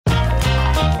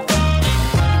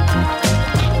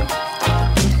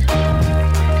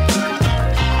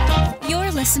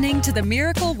listening to the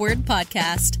Miracle Word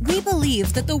Podcast. We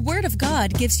believe that the Word of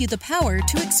God gives you the power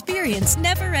to experience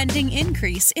never-ending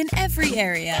increase in every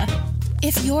area.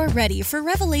 If you're ready for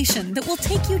revelation that will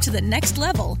take you to the next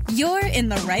level, you're in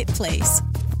the right place.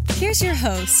 Here's your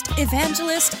host,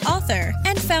 evangelist, author,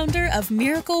 and founder of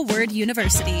Miracle Word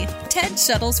University, Ted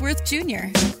Shuttlesworth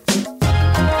Jr.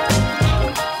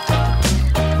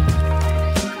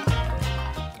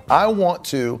 I want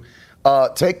to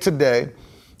take today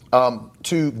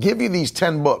to give you these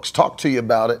 10 books, talk to you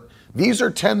about it. These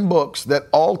are 10 books that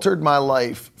altered my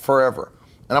life forever.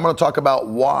 And I'm going to talk about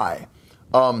why.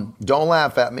 Don't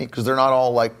laugh at me because they're not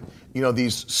all like,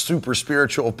 these super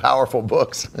spiritual, powerful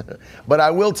books. But I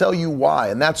will tell you why.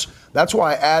 And that's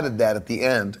why I added that at the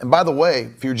end. And by the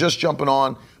way, if you're just jumping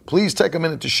on, please take a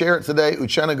minute to share it today.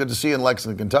 Uchenna, good to see you in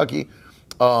Lexington, Kentucky.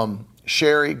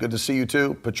 Sherry, good to see you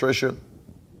too. Patricia.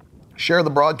 Share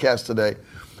the broadcast today.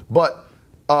 But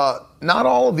not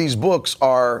all of these books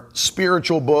are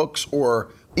spiritual books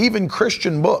or even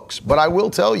Christian books. But I will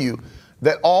tell you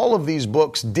that all of these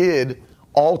books did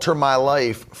alter my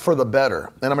life for the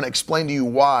better. And I'm going to explain to you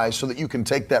why so that you can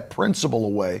take that principle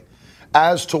away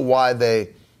as to why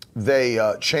they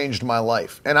changed my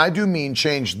life. And I do mean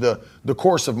changed the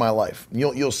course of my life.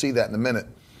 You'll see that in a minute.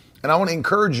 And I want to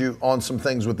encourage you on some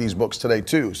things with these books today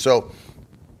too. So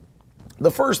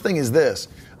the first thing is this.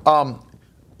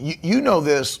 You know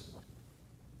this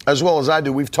as well as I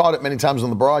do. We've taught it many times on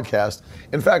the broadcast.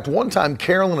 In fact, one time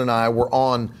Carolyn and I were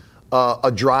on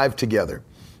a drive together.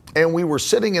 And we were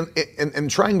sitting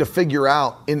and trying to figure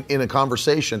out in a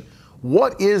conversation,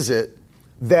 what is it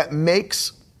that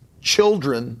makes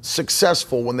children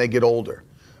successful when they get older?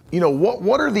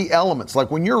 What are the elements?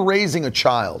 Like when you're raising a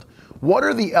child, what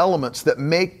are the elements that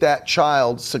make that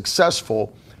child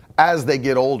successful as they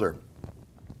get older?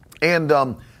 And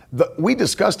we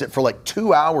discussed it for like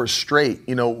 2 hours straight,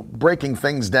 breaking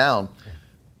things down.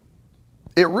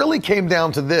 It really came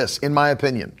down to this, in my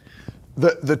opinion.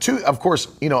 The two, of course,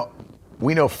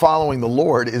 we know following the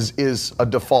Lord is a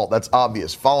default. That's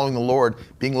obvious. Following the Lord,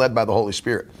 being led by the Holy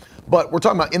Spirit. But we're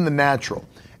talking about in the natural.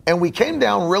 And we came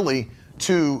down really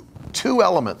to two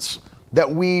elements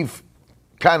that we've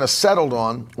kind of settled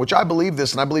on, which I believe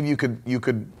this, and I believe you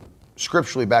could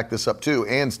scripturally back this up too,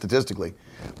 and statistically.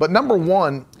 But number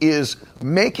one is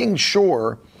making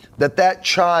sure that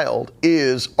child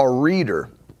is a reader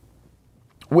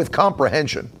with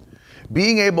comprehension.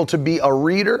 Being able to be a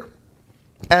reader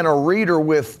and a reader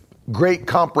with great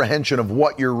comprehension of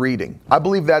what you're reading. I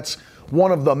believe that's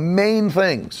one of the main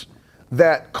things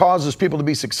that causes people to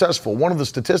be successful. One of the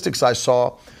statistics I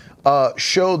saw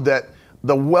showed that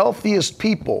the wealthiest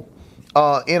people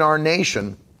in our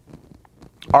nation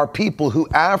are people who,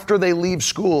 after they leave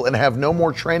school and have no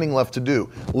more training left to do,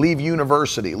 leave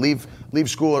university, leave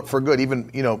school for good, even,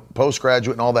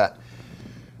 postgraduate and all that,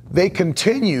 they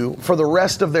continue for the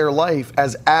rest of their life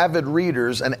as avid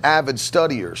readers and avid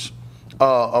studiers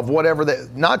of whatever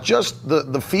not just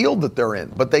the field that they're in,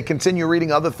 but they continue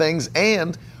reading other things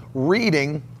and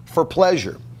reading for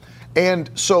pleasure. And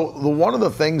so one of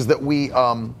the things that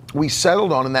we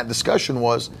settled on in that discussion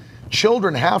was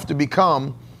children have to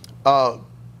become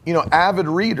avid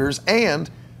readers and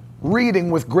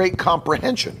reading with great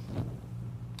comprehension.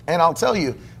 And I'll tell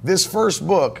you, this first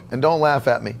book, and don't laugh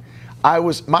at me,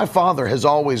 my father has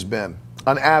always been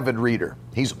an avid reader.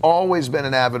 He's always been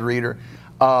an avid reader.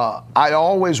 I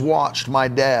always watched my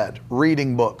dad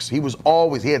reading books. He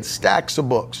had stacks of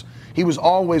books. He was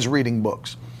always reading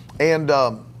books. And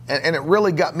it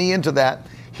really got me into that.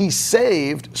 He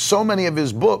saved so many of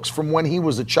his books from when he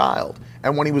was a child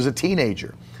and when he was a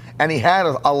teenager. And he had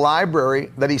a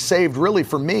library that he saved really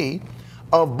for me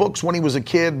of books when he was a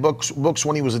kid, books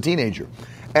when he was a teenager.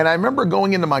 And I remember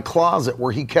going into my closet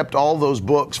where he kept all those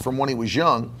books from when he was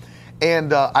young.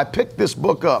 And I picked this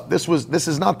book up. This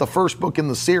is not the first book in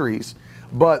the series,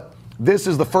 but this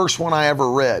is the first one I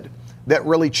ever read that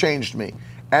really changed me.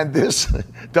 And this,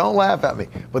 don't laugh at me,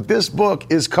 but this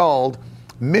book is called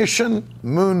Mission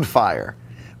Moonfire.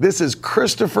 This is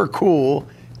Christopher Cool,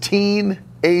 Teen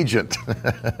Agent.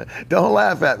 Don't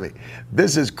laugh at me.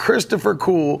 This is Christopher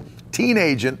Cool, Teen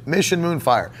Agent, Mission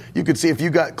Moonfire. You could see, if you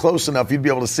got close enough, you'd be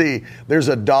able to see there's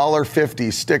a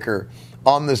 $1.50 sticker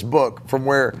on this book from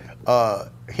where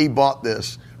he bought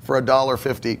this for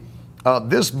 $1.50.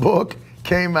 This book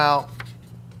came out,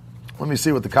 let me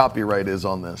see what the copyright is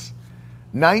on this,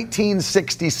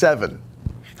 1967.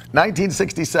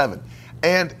 1967.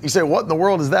 And you say, what in the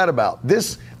world is that about?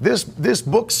 This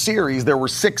book series, there were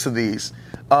 6 of these,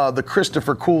 the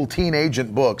Christopher Cool Teen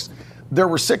Agent books. There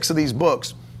were 6 of these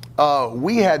books.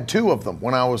 We had 2 of them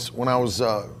when I was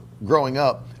growing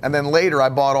up. And then later I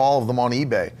bought all of them on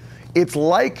eBay. It's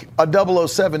like a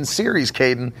 007 series,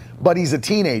 Caden, but he's a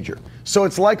teenager. So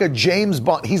it's like a James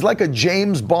Bond. He's like a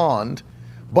James Bond,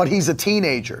 but he's a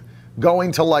teenager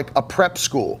going to like a prep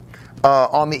school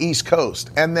on the East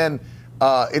Coast. And then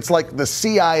it's like the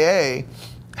CIA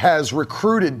has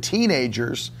recruited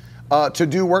teenagers to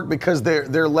do work because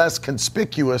they're less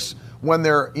conspicuous when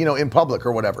they're, you know, in public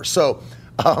or whatever. So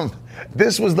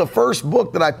this was the first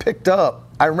book that I picked up.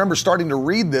 I remember starting to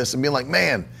read this and being like,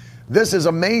 man, this is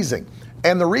amazing.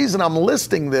 And the reason I'm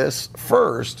listing this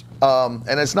first,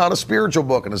 and it's not a spiritual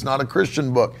book and it's not a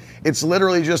Christian book, it's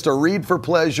literally just a read for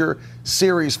pleasure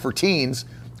series for teens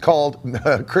called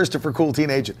Christopher Cool Teen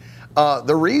Agent.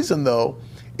 The reason, though,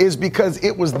 is because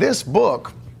it was this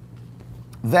book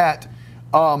that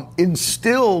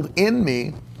instilled in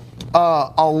me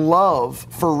a love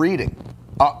for reading,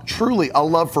 truly a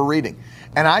love for reading.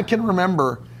 And I can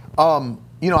remember,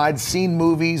 you know, I'd seen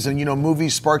movies and, you know,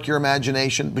 movies spark your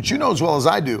imagination, but you know as well as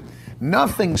I do,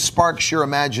 nothing sparks your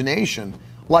imagination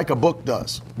like a book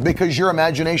does, because your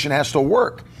imagination has to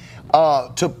work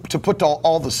to put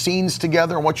all the scenes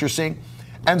together and what you're seeing.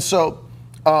 And so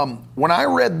when I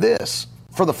read this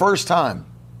for the first time,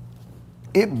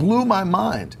 it blew my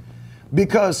mind,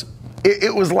 because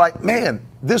it was like, man,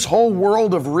 this whole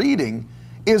world of reading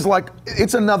is like,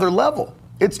 it's another level.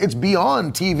 It's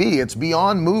beyond TV. It's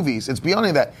beyond movies. It's beyond any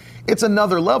of that. It's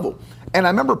another level. And I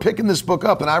remember picking this book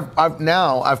up, and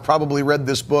I've probably read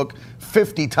this book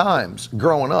 50 times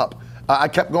growing up. I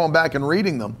kept going back and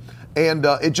reading them, and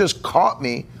it just caught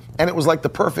me. And it was like the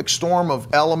perfect storm of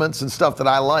elements and stuff that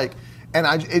I like. And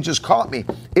it just caught me.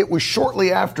 It was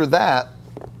shortly after that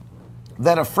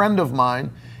a friend of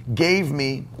mine gave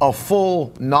me a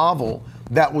full novel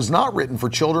that was not written for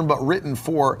children, but written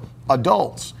for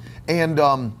adults. And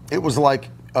it was like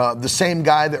the same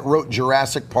guy that wrote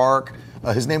Jurassic Park.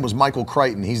 His name was Michael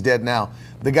Crichton. He's dead now.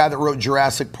 The guy that wrote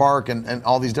Jurassic Park and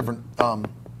all these different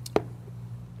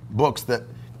books that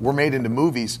were made into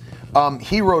movies.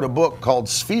 He wrote a book called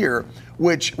Sphere,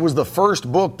 which was the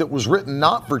first book that was written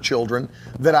not for children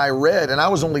that I read. And I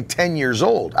was only 10 years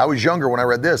old. I was younger when I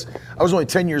read this. I was only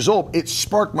 10 years old. It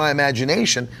sparked my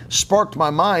imagination, sparked my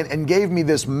mind, and gave me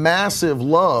this massive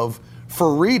love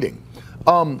for reading.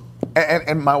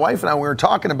 And my wife and I, we were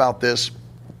talking about this.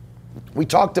 We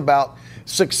talked about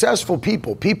successful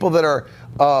people, people that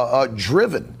are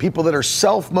driven, people that are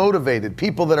self-motivated,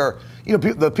 people that are, you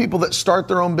know, the people that start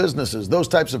their own businesses, those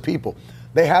types of people.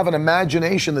 They have an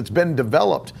imagination that's been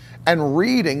developed, and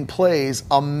reading plays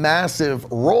a massive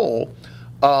role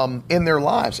in their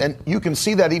lives. And you can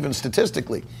see that even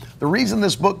statistically. The reason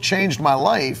this book changed my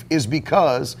life is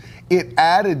because it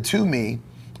added to me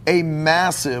a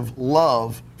massive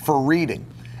love for reading.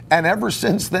 And ever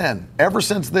since then, ever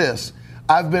since this,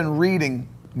 I've been reading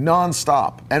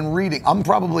nonstop and reading. I'm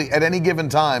probably at any given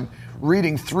time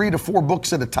reading 3 to 4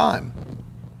 books at a time.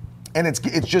 And it's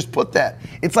just put that.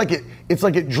 It's like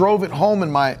it drove it home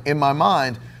in my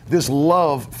mind, this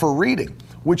love for reading,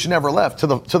 which never left, to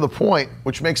the point,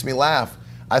 which makes me laugh.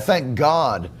 I thank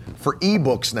God for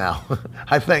ebooks now.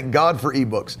 I thank God for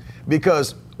ebooks,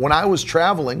 because when I was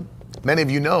traveling, many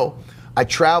of you know, I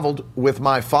traveled with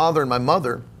my father and my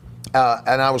mother,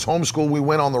 and I was homeschooled. We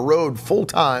went on the road full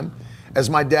time as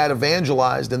my dad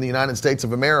evangelized in the United States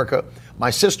of America. My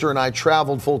sister and I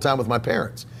traveled full time with my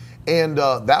parents. And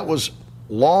that was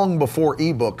long before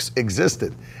ebooks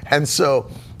existed. And so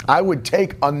I would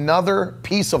take another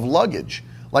piece of luggage,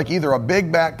 like either a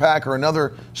big backpack or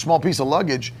another small piece of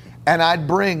luggage, and I'd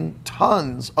bring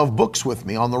tons of books with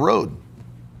me on the road.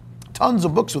 Tons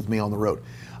of books with me on the road.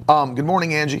 Good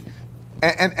morning, Angie.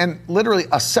 And literally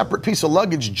a separate piece of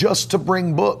luggage just to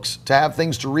bring books, to have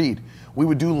things to read. We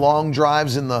would do long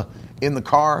drives in the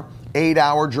car,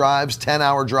 8-hour drives,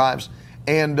 10-hour drives.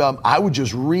 And I would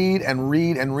just read and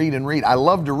read and read and read. I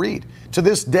love to read. To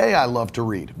this day, I love to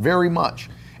read very much.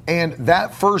 And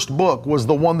that first book was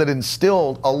the one that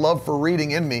instilled a love for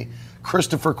reading in me,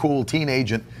 Christopher Cool Teen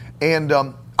Agent. And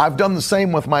I've done the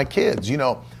same with my kids. You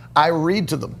know, I read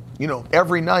to them, you know,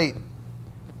 every night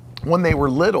when they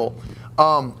were little.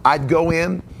 I'd go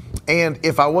in, and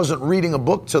if I wasn't reading a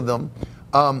book to them,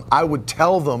 I would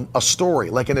tell them a story,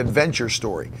 like an adventure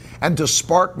story. And to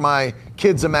spark my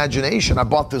kids' imagination, I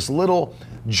bought this little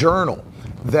journal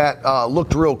that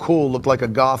looked real cool, looked like a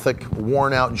gothic,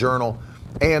 worn-out journal.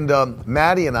 And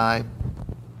Maddie and I,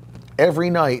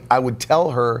 every night, I would tell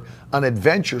her an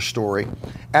adventure story,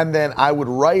 and then I would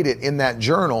write it in that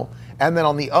journal. And then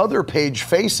on the other page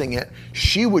facing it,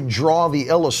 she would draw the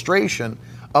illustration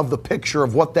of the picture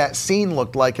of what that scene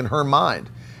looked like in her mind.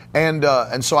 And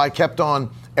so I kept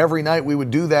on every night we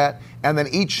would do that. And then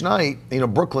each night,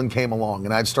 Brooklyn came along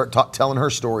and I'd start telling her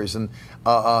stories, and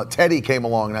Teddy came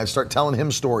along and I'd start telling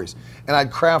him stories, and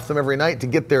I'd craft them every night to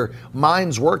get their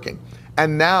minds working.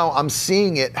 And now I'm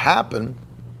seeing it happen.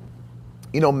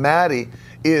 Maddie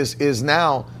is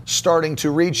now starting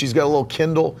to read. She's got a little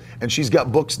Kindle, and she's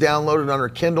got books downloaded on her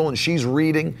Kindle, and she's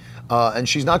reading. And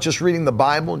she's not just reading the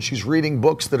Bible, and she's reading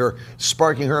books that are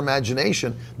sparking her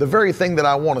imagination, the very thing that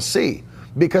I want to see.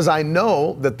 Because I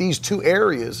know that these two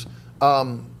areas,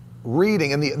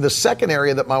 reading, and the second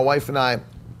area that my wife and I,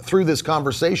 through this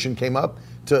conversation, came up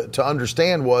to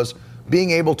understand was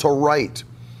being able to write.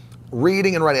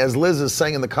 Reading and writing. As Liz is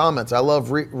saying in the comments, I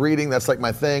love reading. That's like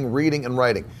my thing, reading and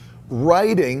writing.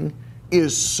 Writing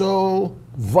is so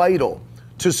vital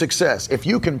to success. If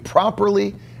you can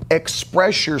properly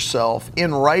express yourself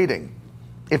in writing,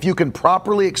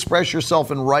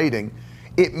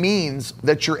 it means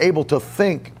that you're able to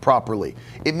think properly.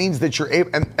 It means that you're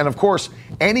able, and of course,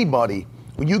 anybody,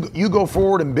 when you go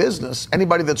forward in business,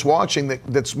 anybody that's watching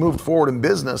that's moved forward in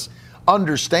business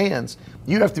understands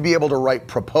you have to be able to write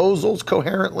proposals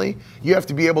coherently. You have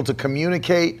to be able to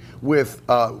communicate with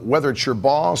whether it's your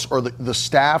boss or the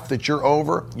staff that you're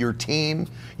over, your team.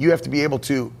 You have to be able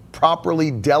to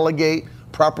properly delegate,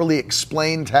 properly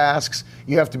explain tasks.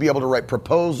 You have to be able to write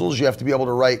proposals. You have to be able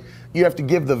to you have to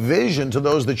give the vision to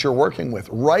those that you're working with.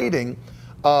 Writing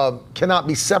cannot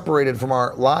be separated from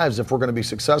our lives if we're going to be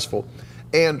successful.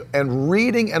 And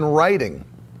reading and writing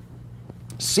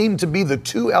seem to be the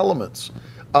two elements.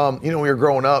 When we were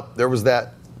growing up, there was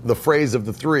the phrase of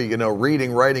the three,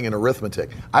 reading, writing, and arithmetic.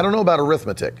 I don't know about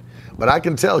arithmetic, but I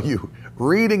can tell you,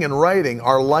 reading and writing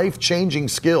are life-changing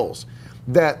skills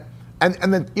that,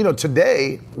 and then,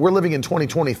 today, we're living in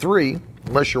 2023,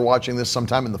 unless you're watching this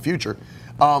sometime in the future,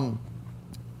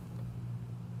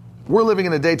 we're living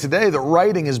in a day today that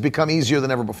writing has become easier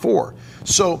than ever before.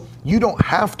 So you don't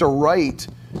have to write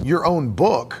your own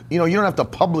book. You don't have to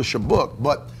publish a book,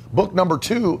 but book number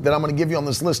 2 that I'm going to give you on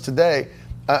this list today,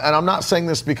 and I'm not saying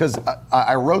this because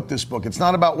I wrote this book. It's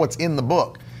not about what's in the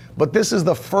book, but this is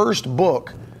the first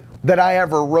book that I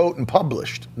ever wrote and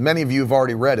published. Many of you have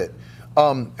already read it.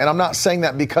 And I'm not saying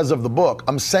that because of the book.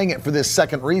 I'm saying it for this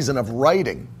second reason of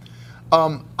writing.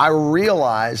 I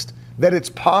realized that it's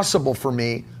possible for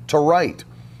me to write.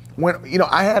 When,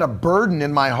 I had a burden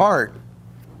in my heart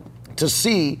to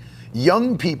see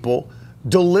young people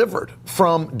delivered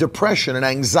from depression and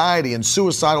anxiety and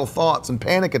suicidal thoughts and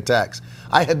panic attacks.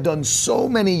 I had done so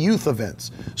many youth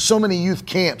events, so many youth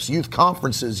camps, youth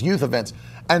conferences, youth events,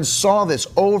 and saw this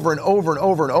over and over and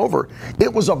over and over.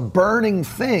 It was a burning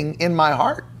thing in my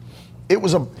heart. It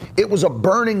was a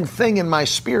burning thing in my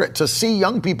spirit to see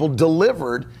young people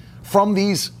delivered from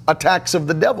these attacks of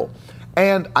the devil.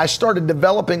 And I started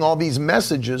developing all these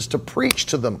messages to preach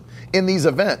to them in these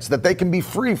events, that they can be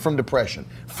free from depression,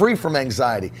 free from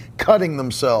anxiety, cutting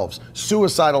themselves,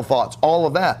 suicidal thoughts, all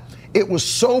of that. It was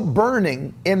so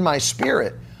burning in my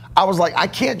spirit. I was like, I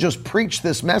can't just preach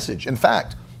this message. In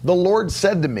fact, the Lord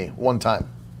said to me one time,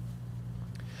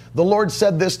 the Lord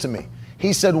said this to me.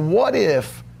 He said, what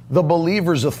if the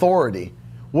believer's authority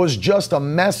was just a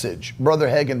message Brother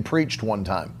Hagin preached one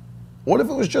time? What if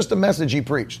it was just a message he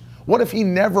preached? What if he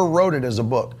never wrote it as a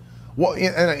book? Well,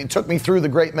 and it took me through the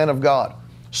great men of God,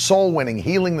 soul winning,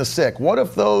 healing the sick. What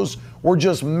if those were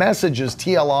just messages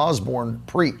T.L. Osborne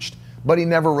preached, but he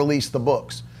never released the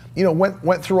books?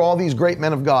 Went through all these great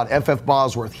men of God, F.F.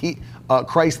 Bosworth,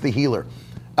 Christ the Healer,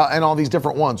 and all these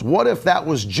different ones. What if that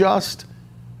was just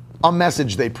a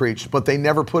message they preached, but they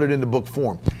never put it into book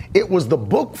form? It was the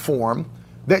book form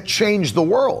that changed the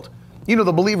world.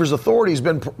 The Believer's Authority has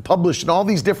been published in all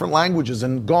these different languages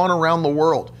and gone around the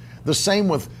world. The same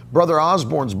with Brother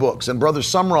Osborne's books and Brother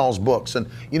Sumrall's books and,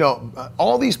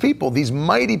 all these people, these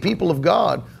mighty people of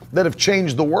God that have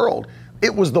changed the world.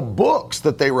 It was the books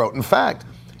that they wrote. In fact,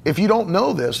 if you don't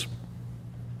know this,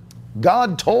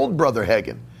 God told Brother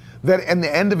Hagin that in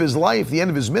the end of his life, the end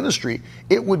of his ministry,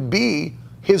 it would be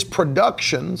his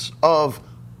productions of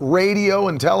radio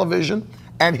and television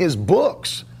and his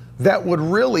books that would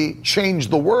really change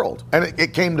the world. And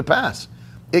it came to pass.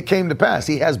 It came to pass.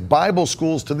 He has Bible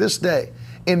schools to this day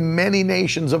in many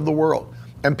nations of the world.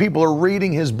 And people are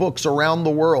reading his books around the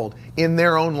world in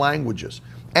their own languages.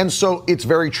 And so it's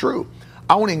very true.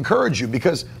 I want to encourage you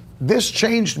because this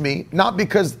changed me, not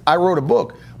because I wrote a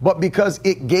book, but because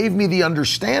it gave me the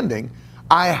understanding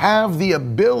I have the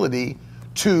ability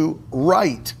to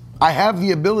write. I have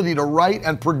the ability to write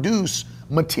and produce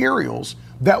materials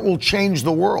that will change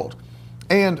the world.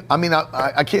 And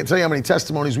I can't tell you how many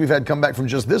testimonies we've had come back from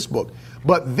just this book,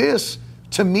 but this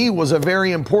to me was a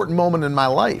very important moment in my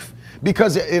life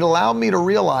because it allowed me to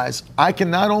realize I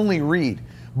can not only read,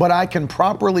 but I can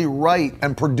properly write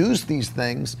and produce these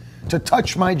things to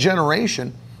touch my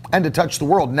generation and to touch the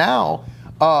world. Now,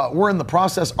 we're in the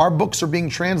process. Our books are being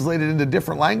translated into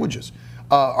different languages.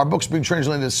 Our books are being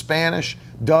translated into Spanish,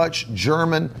 Dutch,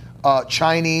 German,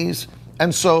 Chinese.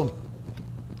 And so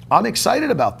I'm excited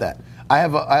about that. I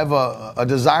have a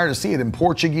desire to see it in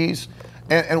Portuguese.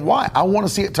 And why? I want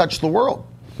to see it touch the world.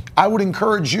 I would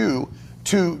encourage you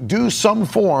to do some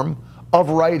form of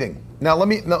writing. Now, let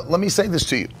me say this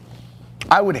to you.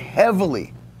 I would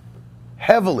heavily,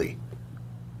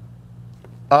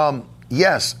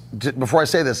 yes, before I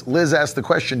say this, Liz asked the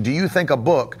question, do you think a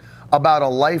book about a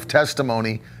life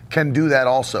testimony can do that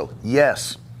also?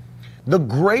 Yes. The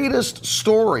greatest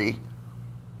story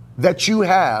that you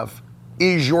have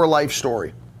is your life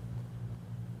story.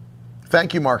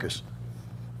 Thank you, Marcus.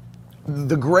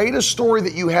 The greatest story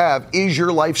that you have is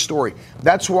your life story.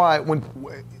 That's why when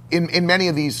in many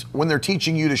of these, when they're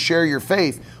teaching you to share your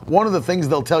faith, one of the things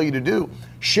they'll tell you to do,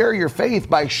 share your faith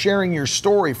by sharing your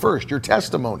story first, your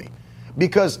testimony.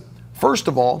 Because first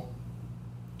of all,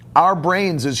 our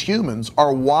brains as humans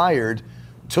are wired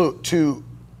to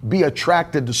be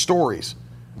attracted to stories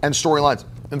and storylines.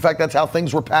 In fact, that's how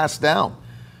things were passed down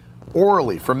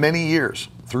orally for many years,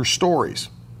 through stories,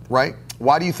 right?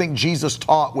 Why do you think Jesus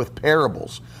taught with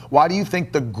parables? Why do you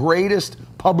think the greatest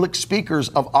public speakers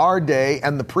of our day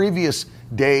and the previous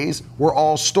days were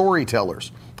all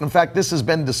storytellers? In fact, this has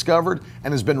been discovered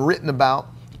and has been written about.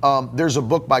 There's a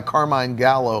book by Carmine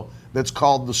Gallo that's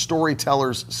called The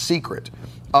Storyteller's Secret.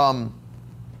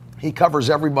 He covers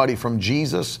everybody from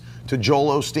Jesus to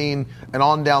Joel Osteen and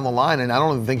on down the line. And I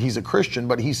don't even think he's a Christian,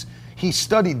 but he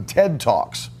studied TED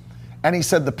Talks. And he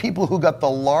said the people who got the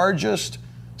largest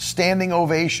standing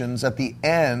ovations at the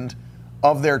end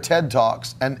of their TED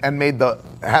Talks and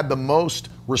had the most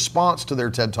response to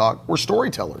their TED Talk were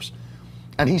storytellers.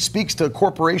 And he speaks to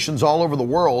corporations all over the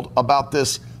world about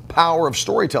this power of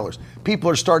storytellers. People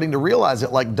are starting to realize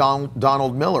it, like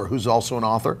Donald Miller, who's also an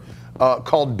author,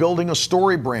 called Building a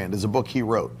Story Brand, is a book he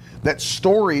wrote, that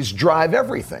stories drive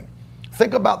everything.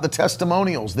 Think about the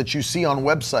testimonials that you see on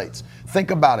websites.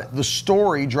 Think about it. The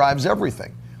story drives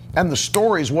everything. And the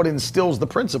story is what instills the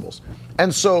principles.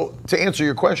 And so, to answer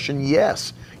your question,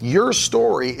 yes, your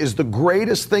story is the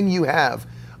greatest thing you have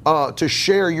to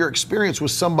share your experience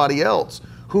with somebody else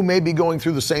who may be going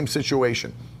through the same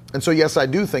situation. And so, yes, I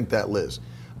do think that, Liz.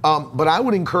 But I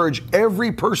would encourage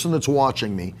every person that's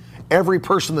watching me, every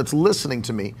person that's listening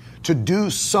to me, to do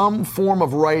some form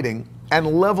of writing and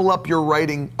level up your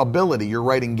writing ability, your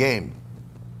writing game.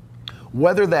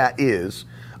 Whether that is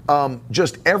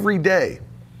just every day,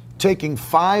 taking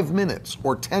 5 minutes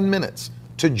or 10 minutes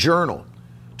to journal,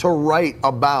 to write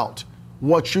about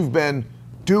what you've been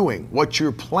doing, what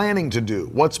you're planning to do,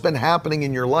 what's been happening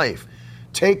in your life.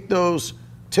 Take those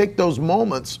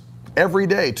moments every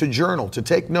day to journal, to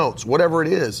take notes, whatever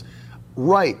it is.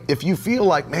 Write. If you feel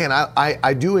like, man,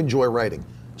 I do enjoy writing,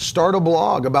 start a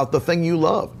blog about the thing you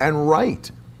love and write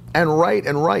and write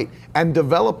and write and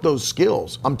develop those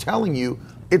skills. I'm telling you,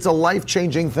 it's a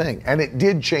life-changing thing, and it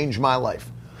did change my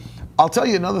life. I'll tell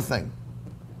you another thing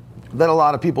that a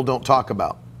lot of people don't talk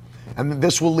about, and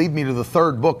this will lead me to the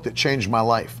third book that changed my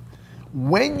life.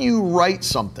 When you write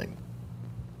something,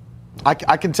 I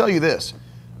can tell you this,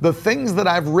 the things that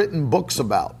I've written books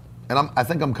about, and I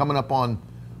think I'm coming up on,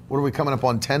 what are we coming up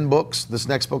on, 10 books? This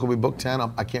next book will be book 10,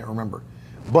 I can't remember.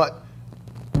 But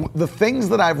the things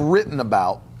that I've written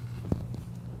about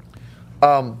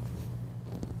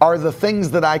are the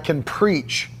things that I can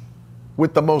preach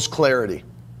with the most clarity.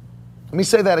 Let me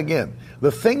say that again.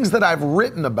 The things that I've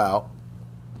written about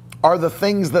are the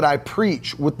things that I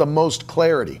preach with the most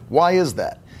clarity. Why is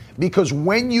that? Because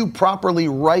when you properly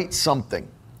write something,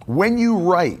 when you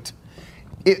write,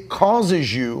 it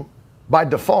causes you, by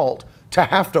default, to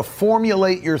have to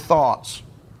formulate your thoughts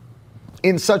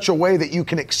in such a way that you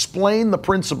can explain the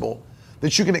principle,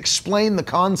 that you can explain the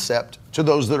concept to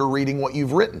those that are reading what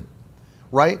you've written,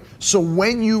 right? So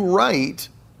when you write,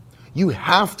 you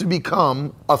have to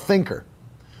become a thinker.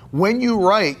 When you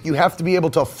write, you have to be able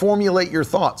to formulate your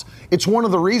thoughts. It's one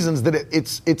of the reasons that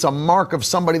it's a mark of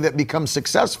somebody that becomes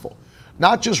successful.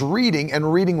 Not just reading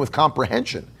and reading with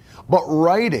comprehension, but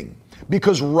writing.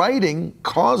 Because writing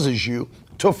causes you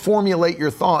to formulate your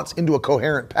thoughts into a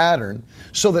coherent pattern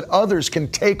so that others can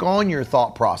take on your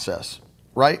thought process,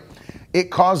 right? It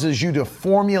causes you to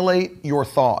formulate your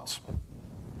thoughts.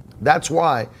 That's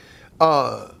why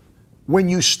when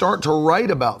you start to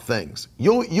write about things,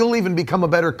 you'll even become a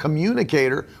better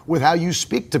communicator with how you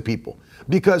speak to people,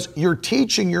 because you're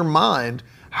teaching your mind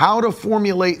how to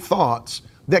formulate thoughts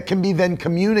that can be then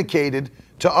communicated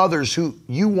to others who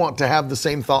you want to have the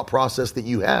same thought process that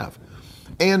you have.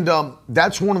 And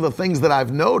that's one of the things that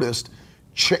I've noticed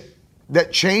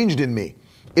that changed in me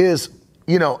is,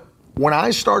 when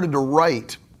I started to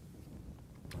write,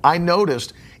 I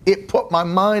noticed it put my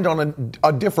mind on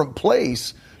a different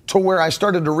place to where I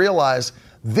started to realize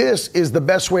this is the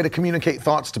best way to communicate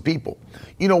thoughts to people.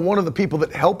 One of the people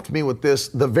that helped me with this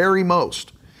the very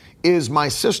most is my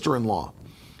sister-in-law,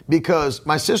 because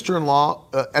my sister-in-law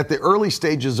at the early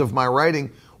stages of my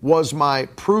writing was my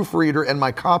proofreader and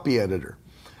my copy editor.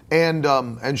 And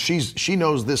she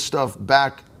knows this stuff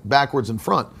backwards and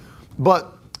front.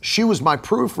 But she was my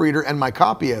proofreader and my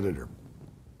copy editor.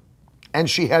 And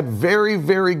she had very,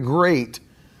 very great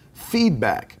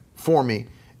feedback for me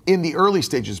in the early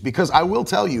stages, because I will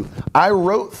tell you, I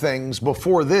wrote things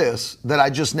before this that I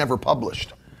just never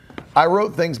published. I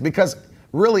wrote things because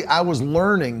really I was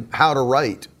learning how to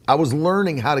write. I was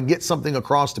learning how to get something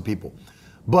across to people.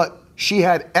 But she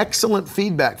had excellent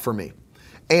feedback for me.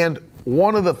 And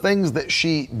one of the things that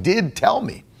she did tell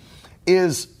me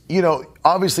is,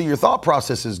 obviously your thought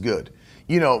process is good,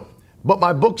 but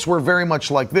my books were very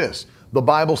much like this. The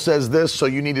Bible says this, so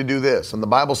you need to do this. And the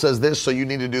Bible says this, so you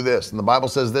need to do this. And the Bible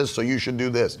says this, so you should do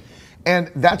this. And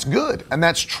that's good, and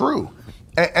that's true.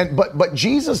 But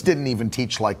Jesus didn't even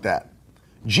teach like that.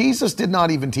 Jesus did not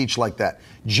even teach like that.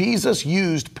 Jesus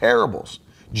used parables.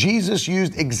 Jesus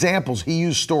used examples. He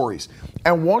used stories.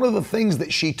 And one of the things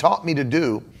that she taught me to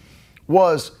do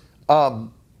was,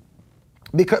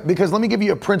 because let me give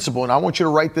you a principle, and I want you to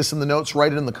write this in the notes,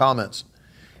 write it in the comments.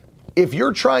 If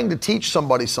you're trying to teach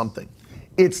somebody something,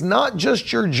 it's not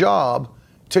just your job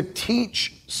to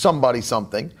teach somebody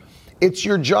something. It's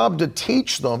your job to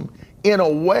teach them in a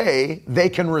way they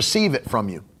can receive it from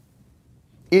you.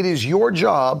 It is your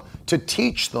job to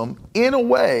teach them in a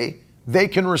way they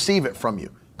can receive it from you.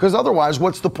 Because otherwise,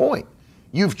 what's the point?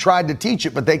 You've tried to teach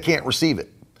it, but they can't receive it.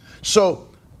 So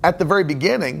at the very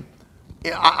beginning,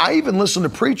 I even listen to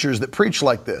preachers that preach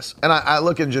like this. And I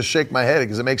look and just shake my head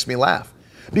because it makes me laugh.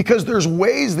 Because there's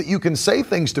ways that you can say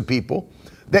things to people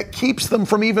that keeps them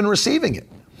from even receiving it.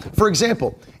 For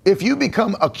example, if you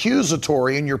become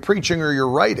accusatory in your preaching or your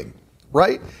writing,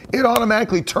 right? It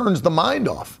automatically turns the mind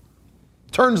off.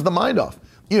 Turns the mind off.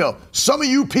 Some of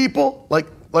you people, like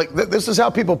this is how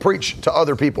people preach to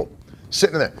other people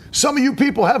sitting there. Some of you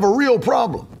people have a real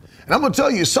problem. And I'm going to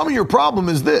tell you, some of your problem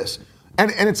is this.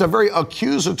 And it's a very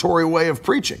accusatory way of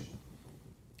preaching,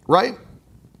 right?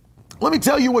 Let me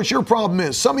tell you what your problem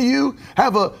is. Some of you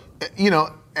have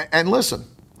and listen,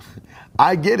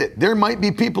 I get it. There might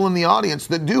be people in the audience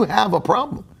that do have a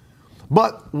problem.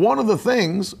 But one of the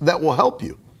things that will help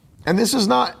you, and it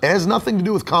has nothing to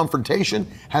do with confrontation,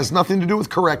 has nothing to do with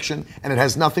correction, and it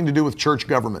has nothing to do with church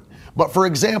government. But for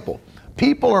example,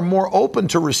 people are more open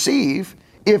to receive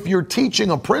if you're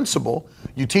teaching a principle.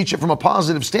 You teach it from a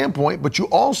positive standpoint, but you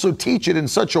also teach it in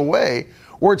such a way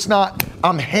where it's not,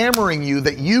 I'm hammering you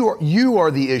that you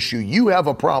are the issue, you have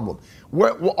a problem,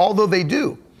 although they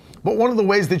do. But one of the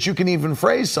ways that you can even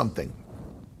phrase something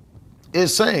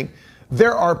is saying,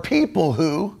 there are people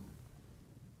who,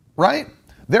 right?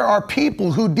 There are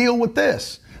people who deal with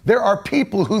this. There are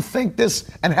people who think this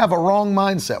and have a wrong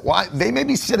mindset. Why? They may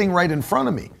be sitting right in front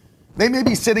of me. They may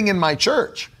be sitting in my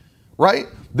church, right?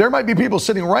 There might be people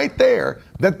sitting right there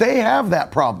that they have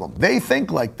that problem. They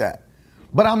think like that.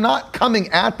 But I'm not coming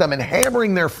at them and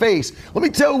hammering their face. Let me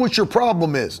tell you what your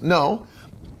problem is. No,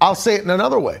 I'll say it in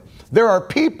another way. There are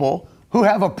people who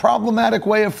have a problematic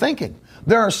way of thinking.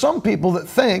 There are some people that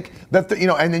think that,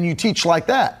 and then you teach like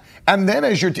that. And then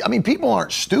as people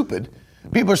aren't stupid.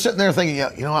 People are sitting there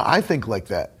thinking, I think like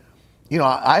that.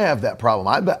 I have that problem.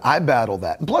 I battle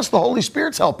that. And plus the Holy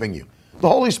Spirit's helping you. The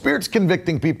Holy Spirit's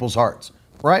convicting people's hearts,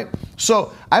 right?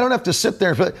 So I don't have to sit there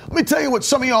and say, let me tell you what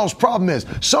some of y'all's problem is.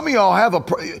 Some of y'all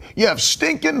have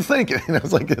stinking thinking. And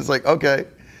it's like, okay.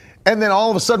 And then all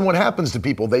of a sudden what happens to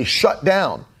people? They shut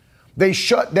down. They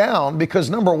shut down because,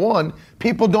 number one,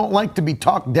 people don't like to be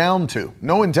talked down to.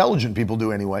 No intelligent people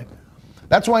do anyway.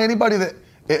 That's why anybody that,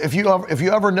 if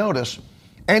you ever notice,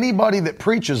 anybody that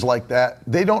preaches like that,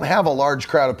 they don't have a large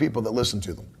crowd of people that listen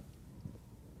to them.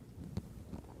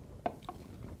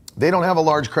 They don't have a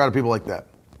large crowd of people like that.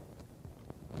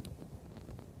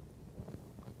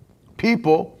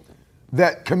 People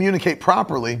that communicate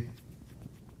properly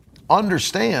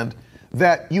understand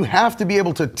that you have to be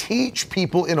able to teach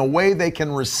people in a way they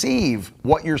can receive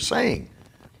what you're saying.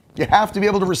 You have to be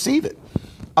able to receive it.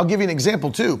 I'll give you an example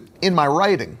too. In my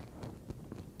writing,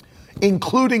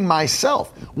 including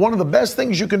myself, one of the best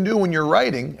things you can do when you're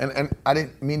writing, and I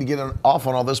didn't mean to get off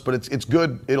on all this, but it's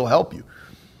good, it'll help you,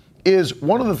 is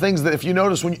one of the things that if you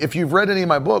notice, if you've read any of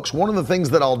my books, one of the things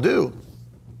that I'll do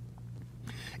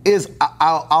is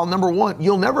I'll number one,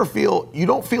 you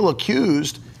don't feel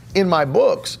accused in my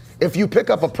books. If you pick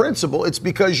up a principle, it's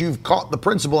because you've caught the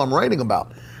principle I'm writing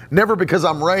about. Never because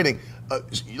I'm writing.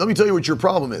 Let me tell you what your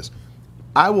problem is.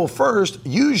 I will first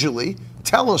usually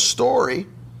tell a story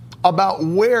about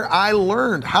where I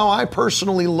learned, how I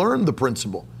personally learned the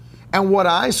principle and what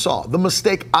I saw, the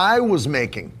mistake I was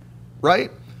making,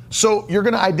 right? So you're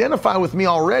going to identify with me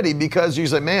already because you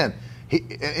say, man,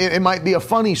 it might be a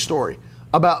funny story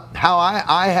about how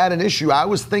I had an issue. I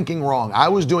was thinking wrong. I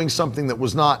was doing something that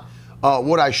was not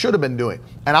what I should have been doing.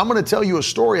 And I'm going to tell you a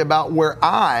story about where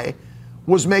I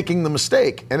was making the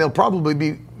mistake. And it'll probably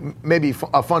be maybe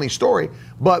a funny story,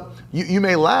 but you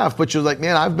may laugh, but you're like,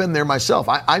 man, I've been there myself.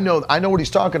 I know what he's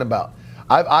talking about.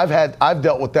 I've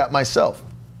dealt with that myself.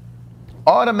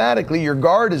 Automatically your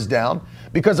guard is down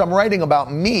because I'm writing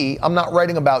about me. I'm not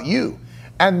writing about you.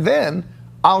 And then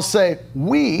I'll say,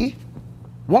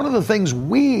 one of the things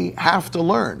we have to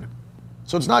learn.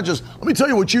 So it's not just, let me tell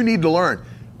you what you need to learn.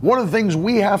 One of the things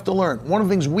we have to learn, one of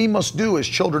the things we must do as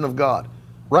children of God,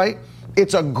 right?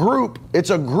 It's a group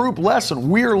lesson.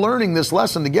 We're learning this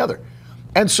lesson together.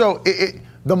 And so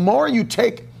the more you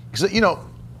take,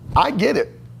 I get it.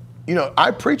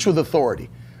 I preach with authority.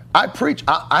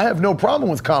 I have no problem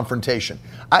with confrontation.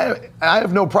 I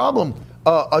have no problem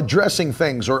addressing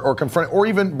things or confronting or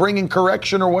even bringing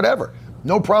correction or whatever.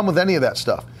 No problem with any of that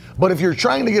stuff. But if you're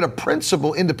trying to get a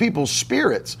principle into people's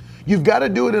spirits, you've got to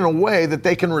do it in a way that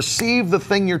they can receive the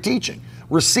thing you're teaching,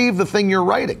 receive the thing you're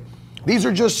writing. These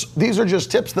are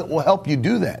just tips that will help you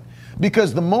do that.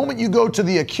 Because the moment you go to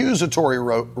the accusatory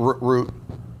route,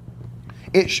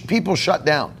 people shut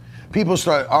down. People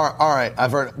start, all right,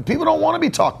 I've heard. People don't want to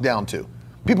be talked down to.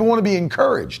 People want to be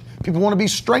encouraged. People want to be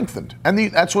strengthened.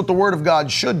 And that's what the Word of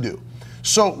God should do.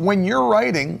 So when you're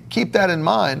writing, keep that in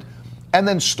mind. And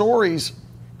then stories,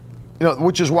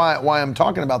 which is why I'm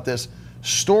talking about this,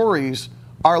 stories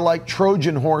are like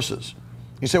Trojan horses.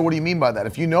 You say, what do you mean by that?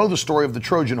 If you know the story of the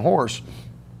Trojan horse,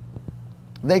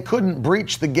 they couldn't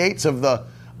breach the gates of the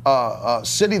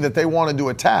city that they wanted to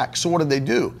attack. So what did they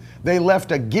do? They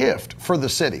left a gift for the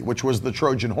city, which was the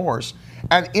Trojan horse.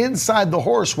 And inside the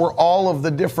horse were all of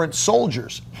the different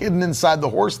soldiers hidden inside the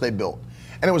horse they built.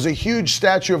 And it was a huge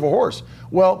statue of a horse.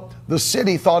 Well, the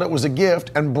city thought it was a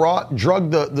gift and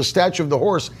drugged the statue of the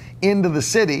horse into the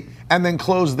city and then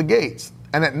closed the gates.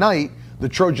 And at night, the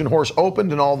Trojan horse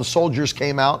opened and all the soldiers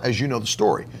came out, as you know the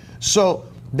story. So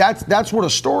that's what a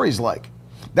story's like.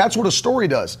 That's what a story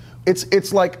does.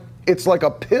 It's like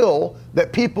a pill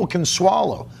that people can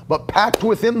swallow, but packed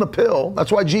within the pill,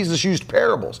 that's why Jesus used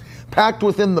parables. Packed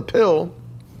within the pill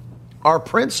are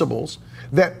principles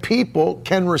that people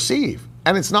can receive.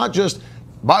 And it's not just,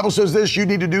 Bible says this, you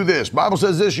need to do this. Bible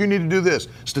says this, you need to do this.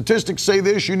 Statistics say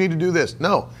this, you need to do this.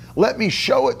 No, let me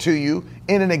show it to you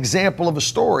in an example of a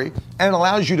story, and it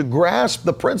allows you to grasp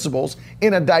the principles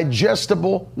in a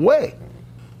digestible way.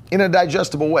 In a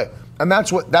digestible way. And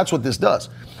that's what this does.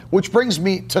 Which brings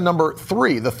me to number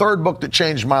 3, the third book that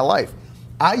changed my life.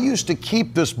 I used to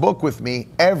keep this book with me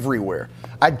everywhere.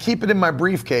 I'd keep it in my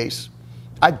briefcase.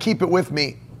 I'd keep it with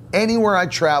me anywhere I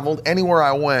traveled, anywhere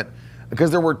I went,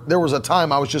 because there was a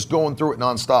time I was just going through it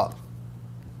nonstop.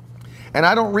 And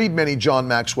I don't read many John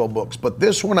Maxwell books, but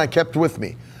this one I kept with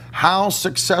me. How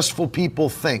Successful People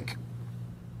Think.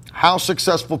 How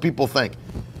Successful People Think.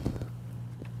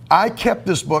 I kept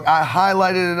this book. I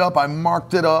highlighted it up. I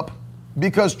marked it up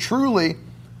because truly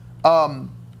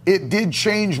it did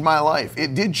change my life.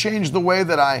 It did change the way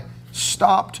that I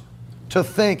stopped to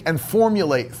think and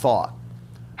formulate thought,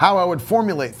 how I would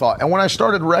formulate thought. And when I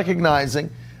started recognizing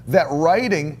that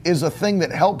writing is a thing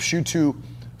that helps you to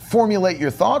formulate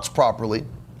your thoughts properly,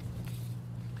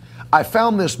 I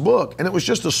found this book, and it was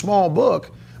just a small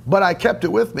book, but I kept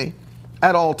it with me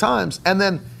at all times. And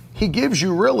then he gives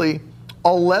you really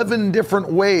 11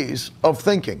 different ways of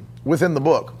thinking within the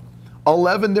book.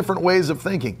 11 different ways of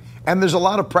thinking. And there's a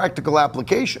lot of practical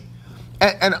application.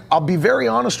 And I'll be very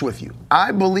honest with you.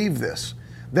 I believe this,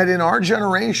 that in our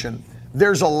generation,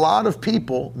 there's a lot of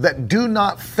people that do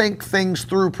not think things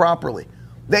through properly.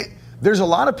 There's a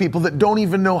lot of people that don't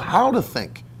even know how to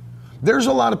think. There's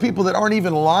a lot of people that aren't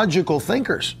even logical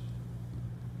thinkers.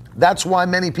 That's why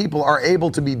many people are able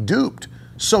to be duped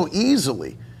so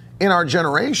easily in our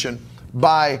generation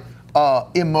by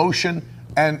emotion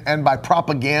and by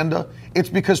propaganda. It's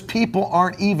because people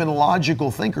aren't even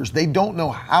logical thinkers. They don't know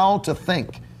how to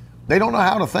think. They don't know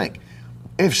how to think.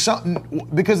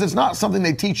 Because it's not something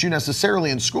they teach you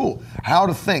necessarily in school, how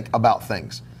to think about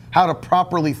things, how to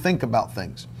properly think about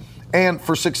things. And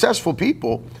for successful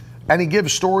people, and he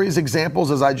gives stories,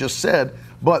 examples, as I just said,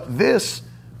 but this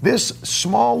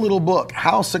small little book,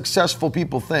 How Successful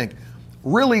People Think,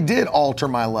 really did alter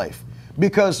my life.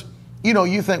 Because,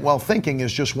 you think, well, thinking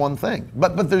is just one thing.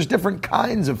 But there's different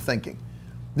kinds of thinking.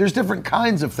 There's different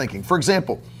kinds of thinking. For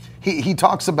example, he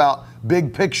talks about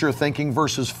big picture thinking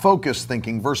versus focused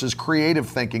thinking versus creative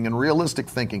thinking and realistic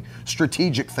thinking,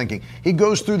 strategic thinking. He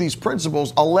goes through these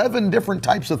principles, 11 different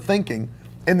types of thinking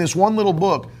in this one little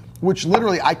book, which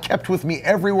literally I kept with me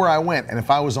everywhere I went. And if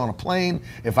I was on a plane,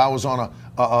 if I was on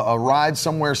a ride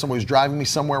somewhere, somebody was driving me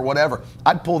somewhere, whatever,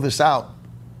 I'd pull this out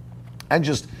and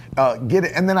just get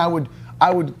it. And then I would,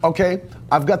 okay,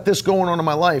 I've got this going on in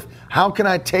my life. How can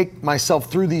I take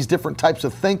myself through these different types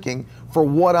of thinking for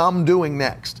what I'm doing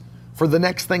next, for the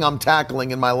next thing I'm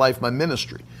tackling in my life, my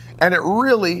ministry? And it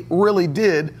really, really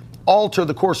did alter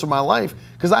the course of my life,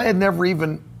 because I had never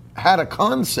even had a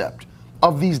concept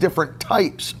of these different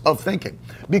types of thinking.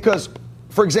 Because,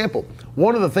 for example,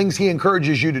 one of the things he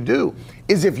encourages you to do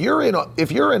is if you're in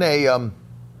a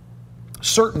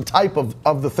certain type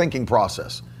of the thinking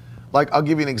process, like I'll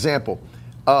give you an example.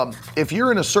 If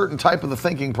you're in a certain type of the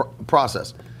thinking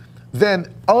process,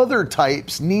 then other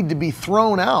types need to be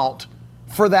thrown out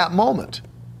for that moment.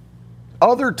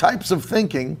 Other types of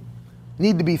thinking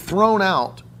need to be thrown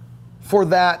out for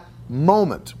that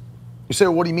moment. You say,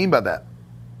 well, what do you mean by that?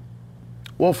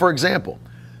 Well, for example,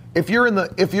 if you're in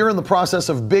the process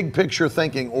of big picture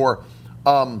thinking or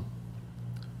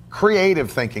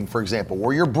creative thinking, for example,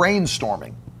 where you're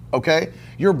brainstorming, okay?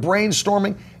 You're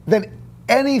brainstorming, then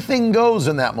anything goes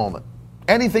in that moment.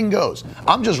 Anything goes.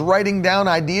 I'm just writing down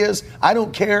ideas. I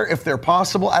don't care if they're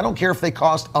possible. I don't care if they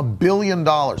cost $1 billion.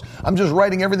 I'm just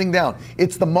writing everything down.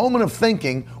 It's the moment of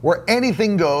thinking where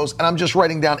anything goes, and I'm just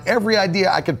writing down every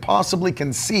idea I could possibly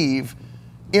conceive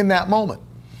in that moment.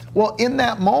 Well, in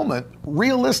that moment,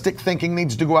 realistic thinking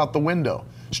needs to go out the window.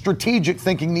 Strategic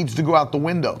thinking needs to go out the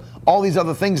window. All these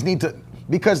other things need to,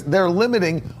 because they're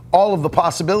limiting all of the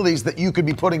possibilities that you could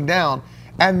be putting down.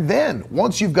 And then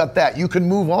once you've got that, you can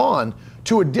move on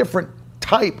to a different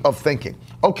type of thinking.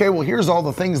 Okay, well, here's all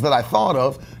the things that I thought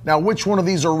of. Now, which one of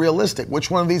these are realistic? Which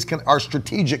one of these are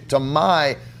strategic to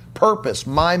my purpose,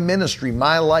 my ministry,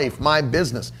 my life, my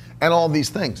business, and all these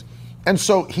things? And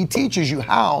so he teaches you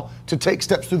how to take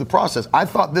steps through the process. I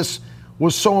thought this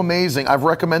was so amazing. I've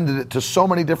recommended it to so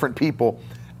many different people.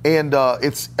 And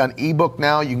it's an ebook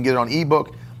now. You can get it on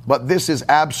ebook. But this is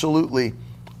absolutely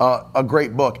a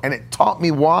great book. And it taught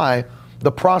me why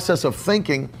the process of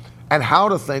thinking and how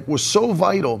to think was so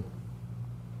vital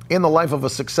in the life of a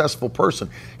successful person.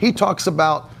 He talks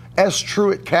about S.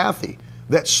 Truett Cathy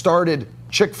that started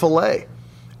Chick-fil-A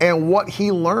and what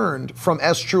he learned from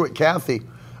S. Truett Cathy,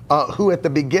 who at the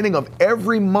beginning of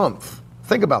every month,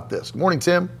 think about this. Good morning,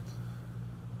 Tim.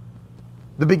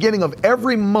 The beginning of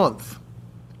every month,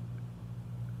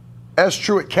 S.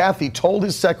 Truett Cathy told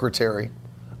his secretary,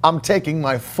 I'm taking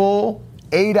my full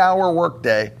 8-hour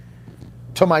workday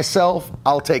to myself.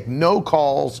 I'll take no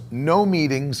calls, no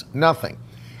meetings, nothing.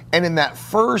 And in that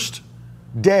first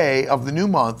day of the new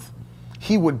month,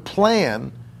 he would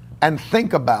plan and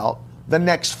think about the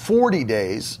next 40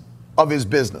 days of his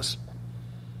business.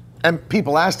 And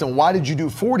people asked him, why did you do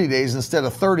 40 days instead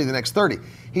of 30 the next 30?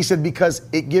 He said, because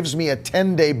it gives me a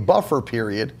 10-day buffer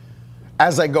period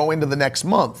as I go into the next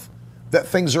month, that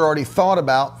things are already thought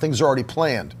about, things are already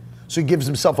planned. So he gives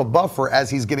himself a buffer as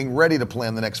he's getting ready to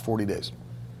plan the next 40 days.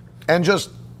 And just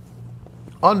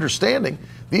understanding,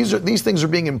 these things are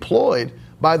being employed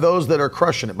by those that are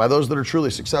crushing it, by those that are truly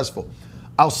successful.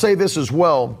 I'll say this as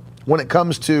well, when it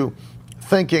comes to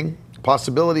thinking,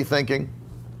 possibility thinking,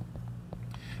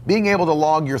 being able to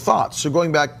log your thoughts. So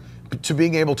going back to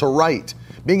being able to write,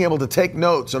 being able to take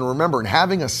notes and remember, and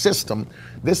having a system.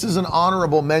 This is an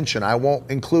honorable mention. I won't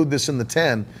include this in the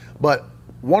 10, but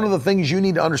one of the things you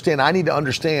need to understand, I need to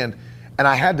understand, and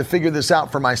I had to figure this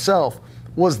out for myself,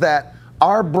 was that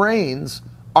our brains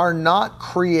are not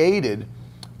created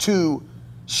to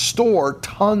store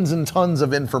tons and tons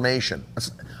of information.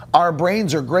 Our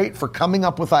brains are great for coming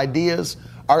up with ideas.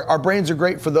 Our brains are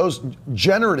great for those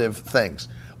generative things,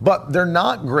 but they're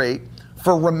not great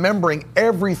for remembering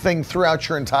everything throughout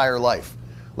your entire life.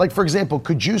 Like, for example,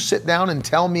 could you sit down and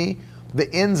tell me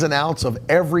the ins and outs of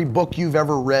every book you've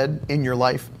ever read in your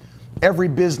life? Every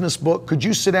business book? Could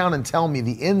you sit down and tell me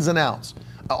the ins and outs,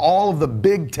 all of the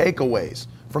big takeaways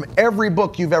from every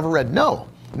book you've ever read? No,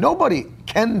 nobody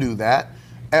can do that.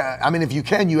 I mean, if you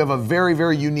can, you have a very,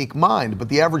 very unique mind, but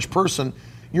the average person,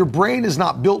 your brain is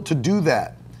not built to do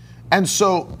that. And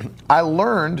so I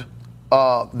learned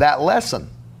that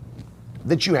lesson,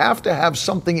 that you have to have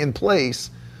something in place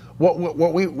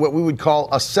what we would call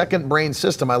a second brain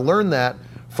system. I learned that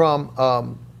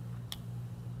from,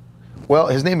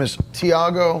 his name is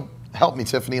Tiago. Help me,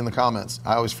 Tiffany, in the comments.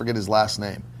 I always forget his last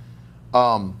name.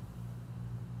 I'll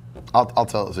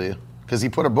tell it to you because he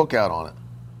put a book out on it.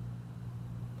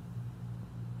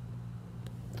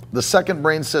 The second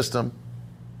brain system.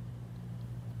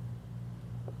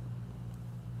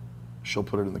 She'll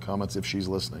put it in the comments if she's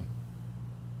listening.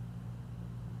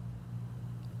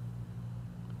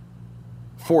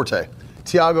 Forte.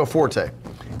 Tiago Forte.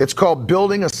 It's called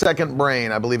Building a Second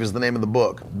Brain, I believe is the name of the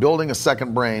book. Building a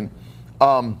Second Brain.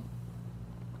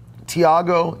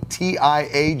 Tiago,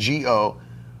 Tiago,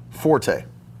 Forte.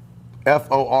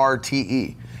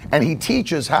 Forte. And he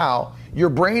teaches how your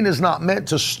brain is not meant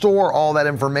to store all that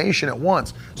information at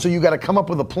once. So you got to come up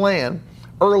with a plan.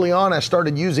 Early on, I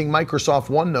started using Microsoft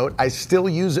OneNote. I still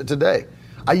use it today.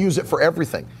 I use it for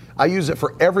everything. I use it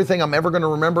for everything I'm ever going to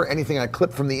remember, anything I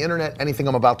clip from the internet, anything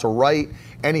I'm about to write,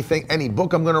 anything, any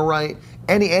book I'm going to write,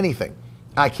 anything.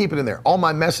 I keep it in there. All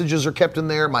my messages are kept in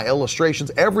there, my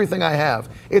illustrations, everything I have.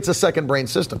 It's a second brain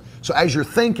system. So as you're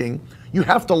thinking, you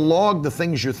have to log the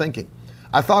things you're thinking.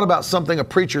 I thought about something a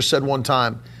preacher said one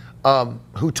time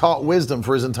who taught wisdom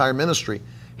for his entire ministry.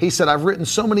 He said, I've written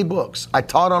so many books. I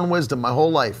taught on wisdom my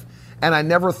whole life, and I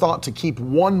never thought to keep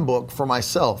one book for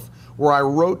myself where I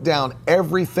wrote down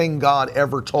everything God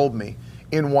ever told me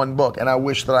in one book, and I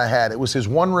wish that I had. It was his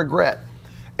one regret.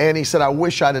 And he said, I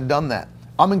wish I'd have done that.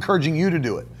 I'm encouraging you to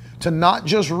do it, to not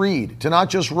just read, to not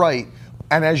just write,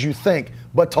 and as you think,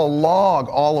 but to log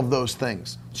all of those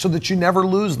things so that you never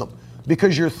lose them.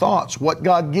 Because your thoughts, what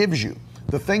God gives you,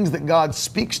 the things that God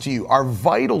speaks to you are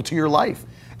vital to your life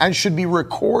and should be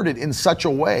recorded in such a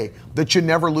way that you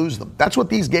never lose them. That's what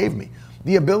these gave me.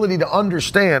 The ability to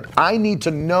understand, I need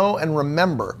to know and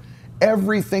remember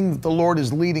everything that the Lord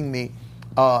is leading me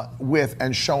with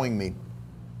and showing me.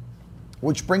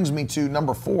 Which brings me to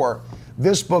number 4.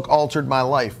 This book altered my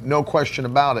life, no question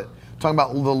about it. Talking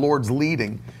about the Lord's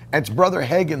leading. It's Brother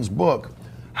Hagin's book,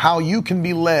 How You Can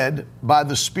Be Led by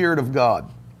the Spirit of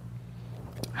God.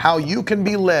 How You Can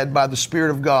Be Led by the Spirit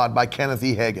of God by Kenneth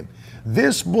E. Hagin.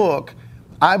 This book,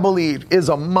 I believe, is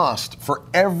a must for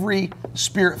every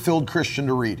Spirit-filled Christian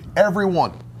to read.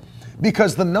 Everyone.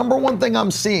 Because the number one thing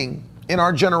I'm seeing in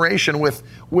our generation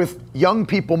with young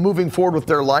people moving forward with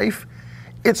their life,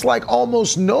 it's like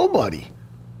almost nobody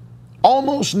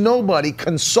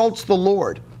consults the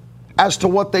Lord as to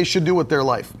what they should do with their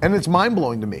life. And it's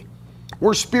mind-blowing to me.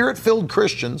 We're Spirit-filled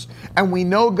Christians, and we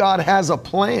know God has a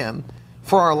plan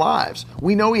for our lives.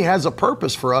 We know He has a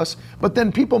purpose for us, but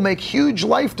then people make huge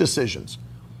life decisions.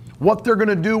 What they're going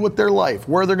to do with their life,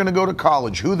 where they're going to go to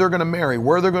college, who they're going to marry,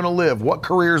 where they're going to live, what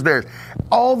career's theirs.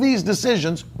 All these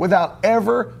decisions without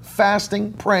ever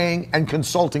fasting, praying, and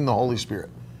consulting the Holy Spirit.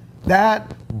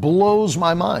 That blows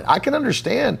my mind. I can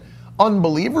understand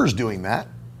unbelievers doing that,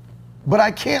 but I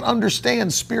can't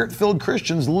understand Spirit-filled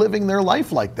Christians living their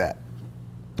life like that.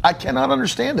 I cannot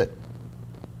understand it.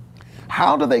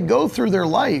 How do they go through their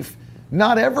life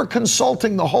not ever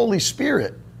consulting the Holy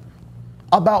Spirit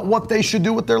about what they should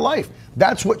do with their life?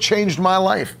 That's what changed my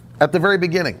life at the very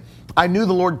beginning. I knew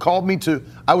the Lord called me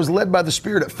I was led by the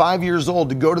Spirit at 5 years old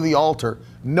to go to the altar,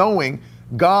 knowing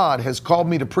God has called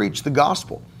me to preach the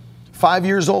gospel. 5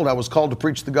 years old, I was called to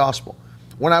preach the gospel.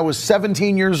 When I was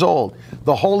 17 years old,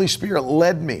 the Holy Spirit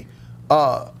led me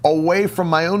away from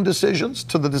my own decisions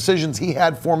to the decisions He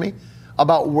had for me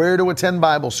about where to attend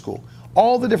Bible school.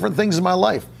 All the different things in my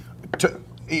life.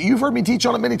 You've heard me teach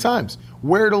on it many times.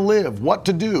 Where to live, what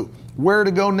to do, where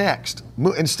to go next.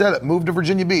 Instead, move to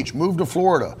Virginia Beach, move to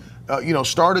Florida,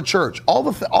 start a church. All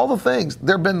the things.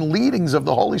 There have been leadings of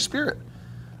the Holy Spirit.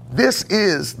 This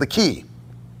is the key.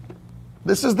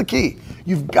 This is the key.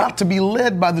 You've got to be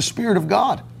led by the Spirit of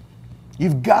God.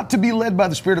 You've got to be led by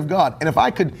the Spirit of God. And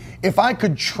if I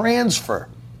could transfer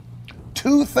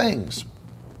 2 things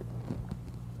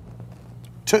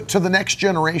to the next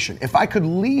generation, if I could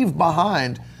leave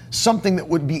behind something that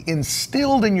would be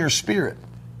instilled in your spirit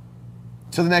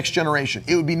to the next generation,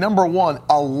 it would be, number 1,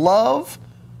 a love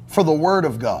for the Word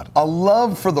of God, a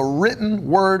love for the written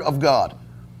Word of God,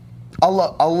 a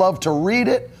love to read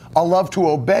it, a love to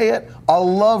obey it, a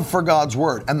love for God's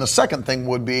Word. And the second thing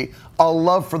would be a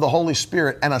love for the Holy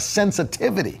Spirit and a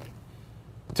sensitivity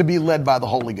to be led by the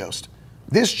Holy Ghost.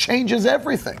 This changes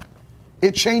everything.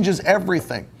 It changes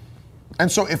everything.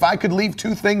 And so if I could leave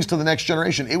 2 things to the next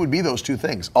generation, it would be those 2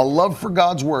 things. A love for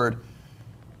God's Word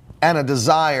and a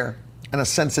desire and a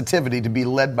sensitivity to be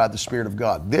led by the Spirit of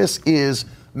God. This is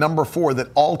number 4 that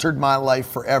altered my life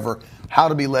forever. How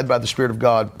to be led by the Spirit of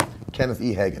God, Kenneth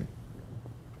E. Hagin.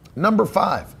 Number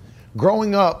 5,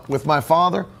 growing up with my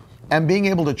father and being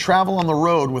able to travel on the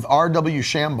road with R.W.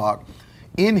 Schambach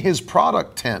in his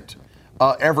product tent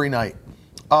every night.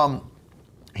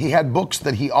 He had books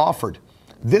that he offered.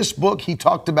 This book he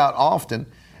talked about often,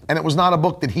 and it was not a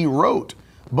book that he wrote,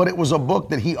 but it was a book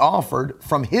that he offered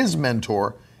from his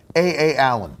mentor, A.A.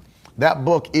 Allen. That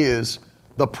book is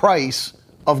The Price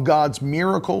of God's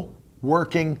Miracle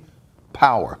Working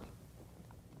Power.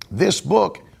 This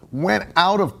book went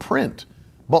out of print,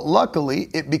 but luckily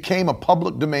it became a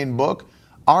public domain book.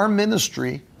 Our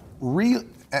ministry,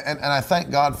 and I thank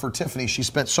God for Tiffany, she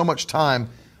spent so much time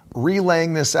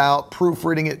relaying this out,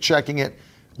 proofreading it, checking it,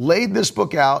 laid this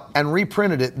book out and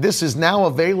reprinted it. This is now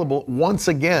available once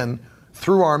again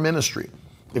through our ministry.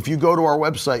 If you go to our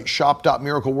website,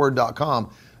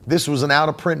 shop.miracleword.com, this was an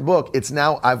out-of-print book. It's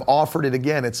now, I've offered it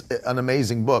again. It's an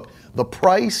amazing book. The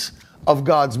Price of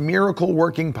God's Miracle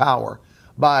Working Power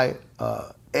by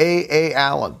A.A.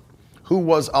 Allen, who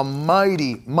was a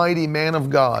mighty, mighty man of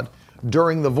God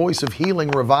during the Voice of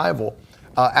Healing revival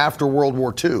after World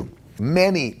War II.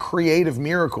 Many creative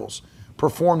miracles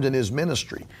performed in his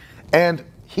ministry. And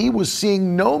he was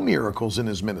seeing no miracles in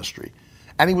his ministry.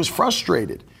 And he was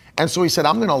frustrated. And so he said,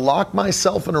 I'm going to lock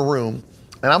myself in a room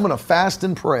and I'm going to fast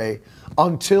and pray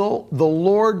until the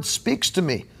Lord speaks to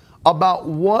me about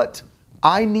what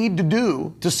I need to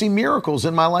do to see miracles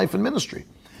in my life and ministry.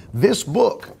 This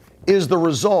book is the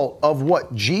result of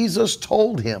what Jesus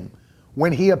told him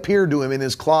when he appeared to him in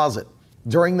his closet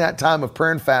during that time of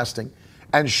prayer and fasting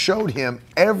and showed him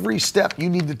every step you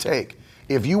need to take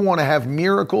if you want to have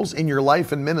miracles in your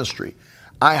life and ministry.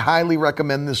 I highly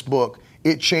recommend this book.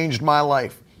 It changed my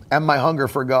life and my hunger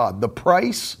for God. The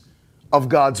Price of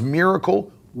God's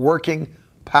Miracle Working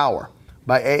Power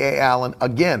by A.A. Allen.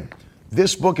 Again,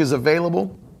 this book is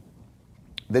available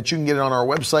that you can get it on our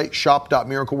website,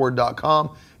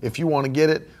 shop.miracleword.com. If you want to get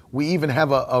it, we even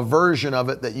have a version of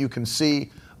it that you can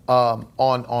see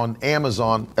on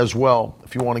Amazon as well,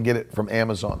 if you want to get it from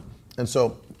Amazon. And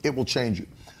so it will change you.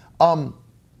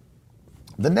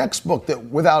 The next book that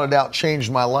without a doubt changed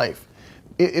my life,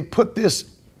 it put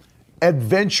this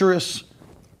adventurous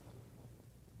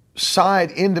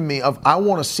side into me of I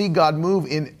want to see God move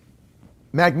in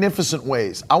magnificent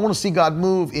ways. I want to see God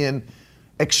move in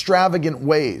extravagant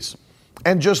ways.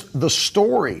 And just the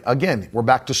story, again, we're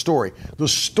back to story. The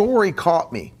story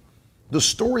caught me. The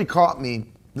story caught me.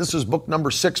 This is book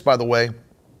number 6, by the way.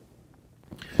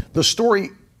 The story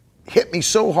hit me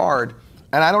so hard,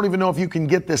 and I don't even know if you can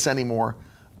get this anymore,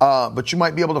 but you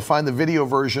might be able to find the video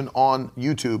version on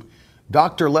YouTube.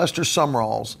 Dr. Lester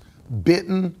Sumrall's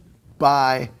Bitten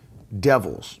by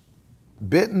Devils.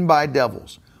 Bitten by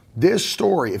Devils. This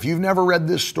story, if you've never read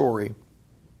this story,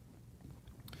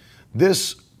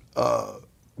 this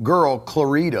girl,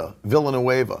 Clarita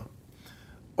Villanueva,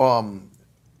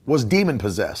 was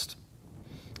demon-possessed.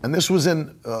 And this was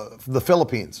in the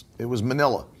Philippines. It was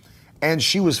Manila. And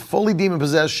she was fully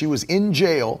demon-possessed. She was in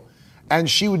jail, and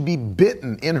she would be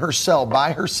bitten in her cell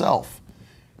by herself.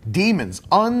 Demons,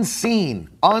 unseen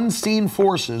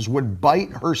forces would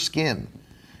bite her skin.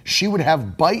 She would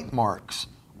have bite marks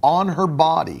on her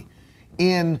body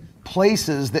in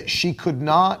places that she could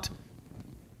not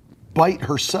bite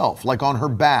herself, like on her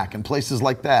back and places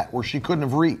like that where she couldn't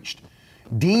have reached.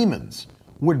 Demons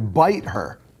would bite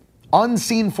her,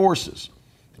 unseen forces.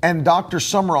 And Dr.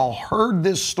 Sumrall heard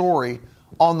this story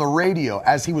on the radio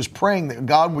as he was praying that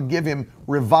God would give him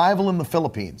revival in the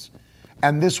Philippines.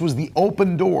 And this was the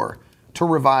open door to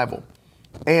revival.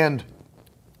 And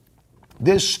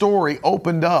this story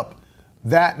opened up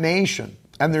that nation.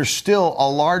 And there's still a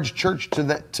large church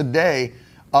today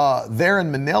there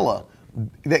in Manila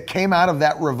that came out of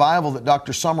that revival that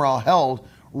Dr. Sumrall held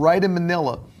right in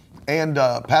Manila. And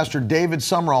Pastor David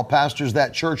Sumrall pastors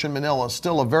that church in Manila,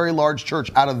 still a very large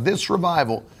church out of this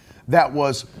revival that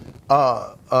was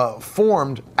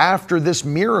formed after this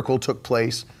miracle took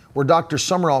place where Dr.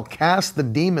 Sumrall cast the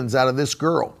demons out of this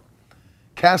girl.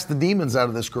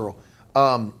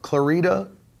 Clarita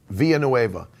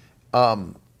Villanueva,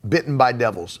 Bitten by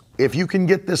Devils. If you can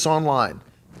get this online,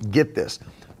 get this.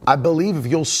 I believe if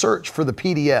you'll search for the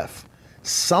PDF,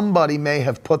 somebody may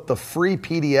have put the free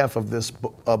PDF of this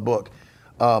book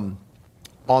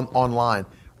online.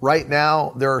 Right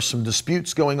now, there are some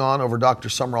disputes going on over Dr.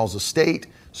 Sumrall's estate,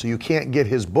 so you can't get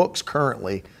his books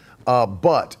currently.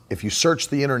 But if you search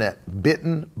the internet,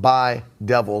 Bitten by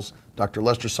Devils, Dr.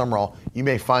 Lester Sumrall, you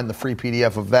may find the free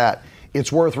PDF of that.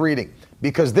 It's worth reading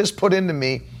because this put into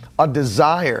me a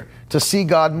desire to see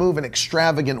God move in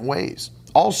extravagant ways.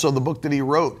 Also, the book that he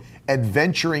wrote,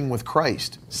 Adventuring with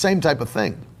Christ, same type of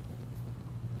thing.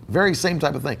 Very same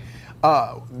type of thing.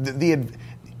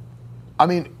 I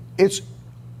mean, it's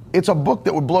a book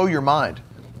that would blow your mind.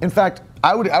 In fact,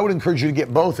 I would encourage you to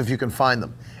get both if you can find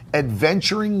them.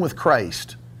 Adventuring with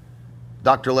Christ,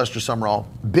 Dr. Lester Sumrall,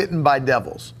 Bitten by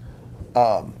Devils.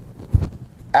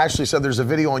 Ashley said there's a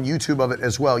video on YouTube of it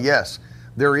as well. Yes,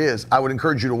 there is. I would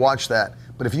encourage you to watch that.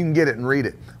 But if you can get it and read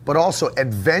it. But also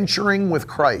Adventuring with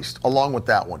Christ, along with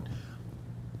that one.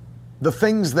 The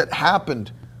things that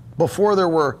happened before there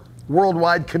were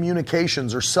worldwide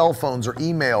communications or cell phones or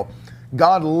email.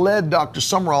 God led Dr.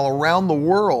 Sumrall around the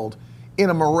world in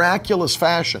a miraculous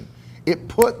fashion. It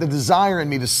put the desire in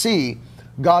me to see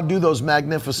God do those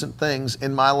magnificent things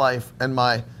in my life and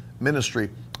my ministry.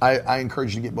 I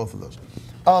encourage you to get both of those.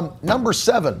 Number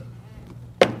 7,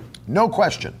 no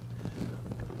question.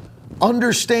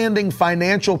 Understanding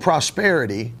Financial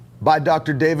Prosperity by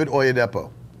Dr. David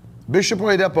Oyedepo. Bishop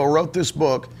Oyedepo wrote this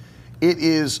book. It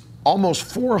is almost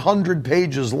 400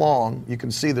 pages long. You can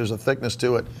see there's a thickness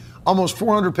to it. Almost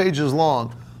 400 pages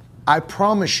long. I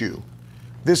promise you,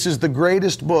 this is the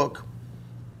greatest book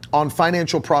on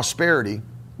financial prosperity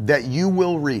that you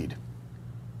will read.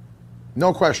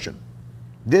 No question.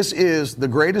 This is the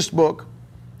greatest book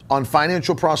on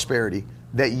financial prosperity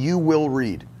that you will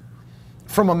read.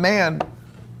 From a man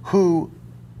who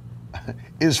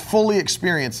is fully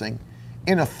experiencing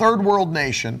in a third world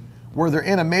nation where they're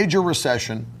in a major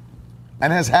recession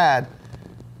and has had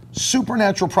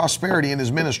supernatural prosperity in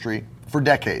his ministry for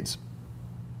decades.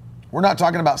 We're not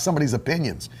talking about somebody's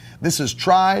opinions. This is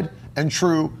tried and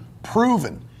true,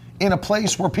 proven in a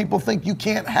place where people think you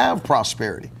can't have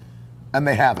prosperity, and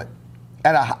they have it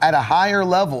at a higher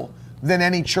level than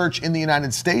any church in the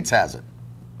United States has it.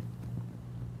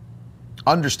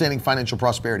 Understanding Financial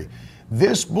Prosperity.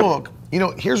 This book,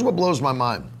 here's what blows my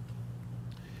mind.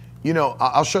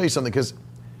 I'll show you something because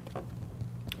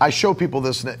I show people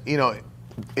this,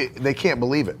 they can't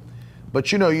believe it. But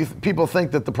people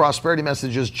think that the prosperity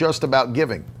message is just about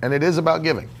giving, and it is about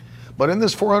giving. But in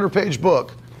this 400-page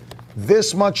book,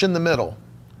 this much in the middle,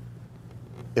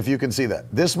 if you can see that,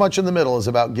 this much in the middle is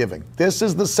about giving. This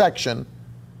is the section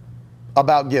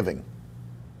about giving.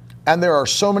 And there are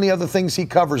so many other things he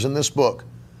covers in this book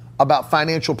about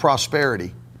financial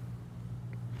prosperity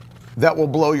that will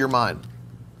blow your mind.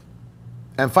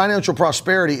 And financial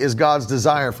prosperity is God's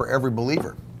desire for every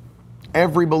believer.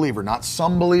 Every believer, not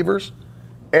some believers,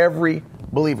 every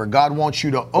believer. God wants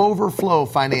you to overflow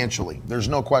financially. There's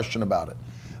no question about it.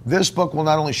 This book will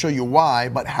not only show you why,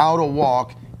 but how to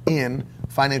walk in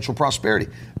financial prosperity.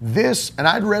 And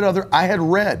I had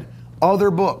read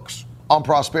other books on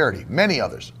prosperity, many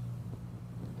others.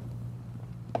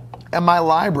 And my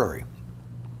library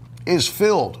is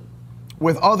filled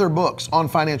with other books on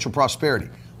financial prosperity.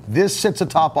 This sits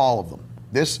atop all of them.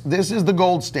 This is the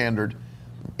gold standard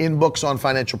in books on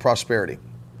financial prosperity.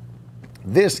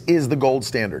 This is the gold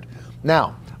standard.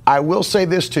 Now, I will say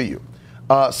this to you.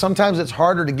 Sometimes it's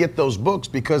harder to get those books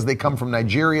because they come from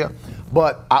Nigeria,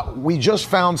 but we just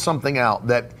found something out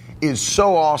that is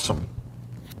so awesome.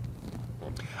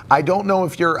 I don't know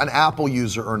if you're an Apple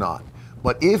user or not,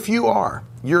 but if you are,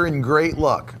 you're in great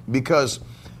luck because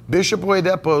Bishop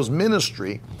Oyedepo's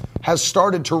ministry has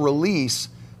started to release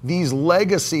these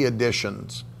legacy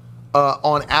editions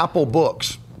on Apple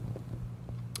Books.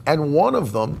 And one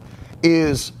of them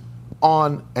is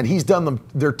on, and he's done them,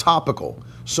 they're topical.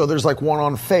 So there's like one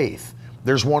on faith,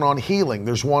 there's one on healing,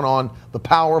 there's one on the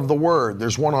power of the word,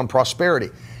 there's one on prosperity.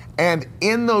 And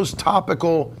in those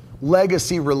topical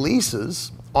legacy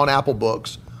releases on Apple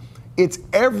Books, it's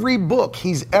every book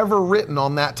he's ever written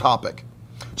on that topic.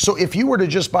 So if you were to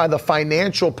just buy the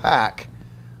financial pack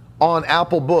on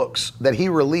Apple Books that he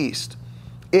released,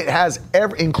 it has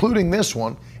including this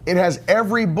one, it has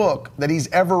every book that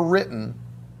he's ever written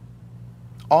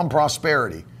on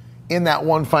prosperity in that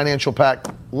one financial pack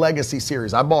legacy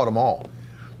series. I bought them all.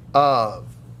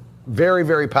 Very,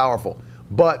 very powerful.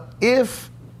 But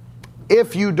if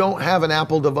you don't have an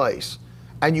Apple device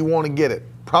and you want to get it,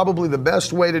 probably the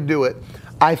best way to do it,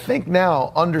 I think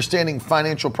now Understanding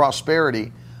Financial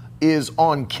Prosperity is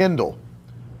on Kindle.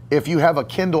 If you have a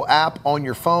Kindle app on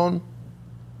your phone,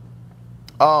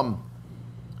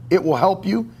 it will help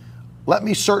you. Let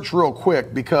me search real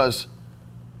quick because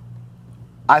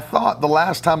I thought the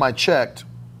last time I checked,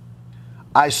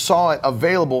 I saw it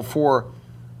available for,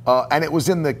 and it was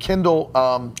in the Kindle,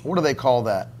 what do they call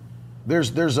that?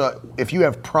 If you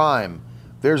have Prime,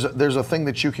 there's a thing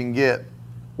that you can get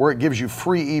where it gives you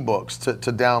free ebooks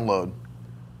to download.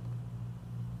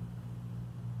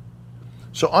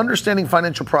 So Understanding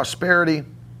Financial Prosperity,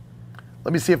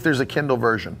 let me see if there's a Kindle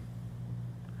version.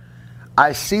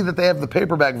 I see that they have the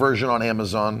paperback version on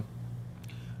Amazon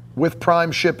with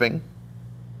Prime shipping.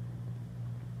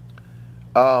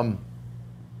 But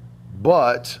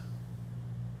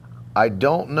I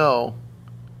don't know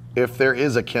if there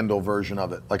is a Kindle version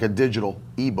of it, like a digital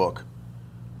ebook.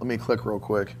 Let me click real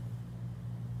quick.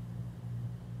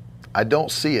 I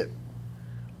don't see it.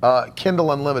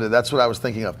 Kindle Unlimited, that's what I was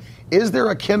thinking of. Is there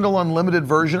a Kindle Unlimited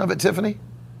version of it, Tiffany?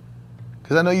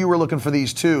 Because I know you were looking for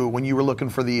these too when you were looking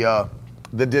for the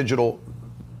digital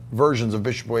versions of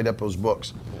Bishop Oyedepo's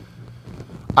books.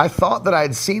 I thought that I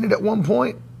had seen it at one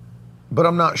point, but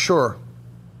I'm not sure.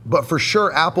 But for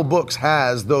sure, Apple Books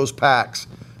has those packs,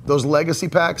 those legacy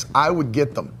packs. I would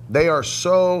get them. They are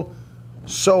so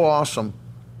awesome.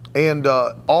 And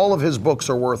all of his books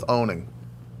are worth owning.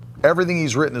 Everything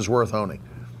he's written is worth owning.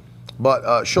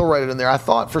 But she'll write it in there. I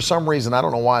thought for some reason, I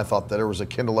don't know why I thought that there was a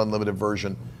Kindle Unlimited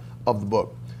version of the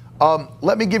book.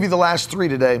 Let me give you the last three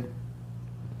today.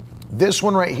 This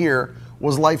one right here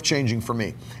was life-changing for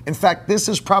me. In fact, this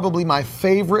is probably my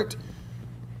favorite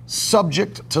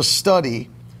subject to study,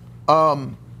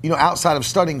 outside of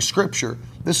studying Scripture.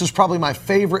 This is probably my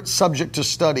favorite subject to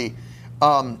study,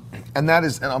 and that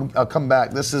is, and I'll come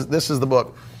back. This is the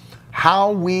book,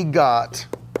 How We Got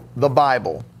the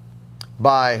Bible,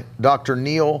 by Dr.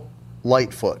 Neil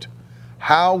Lightfoot.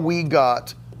 How We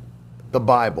Got the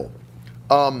Bible.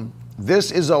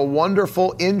 This is a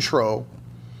wonderful intro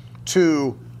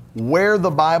to where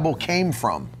the Bible came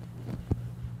from,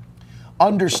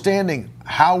 understanding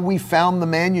how we found the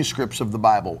manuscripts of the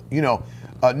Bible,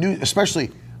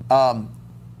 especially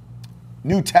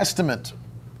New Testament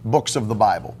books of the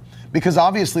Bible, because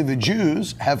obviously the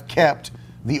Jews have kept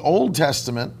the Old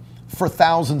Testament for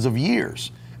thousands of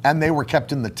years, and they were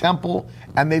kept in the temple,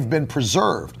 and they've been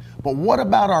preserved. But what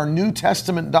about our New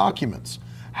Testament documents?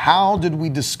 How did we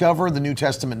discover the New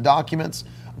Testament documents?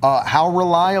 How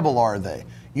reliable are they?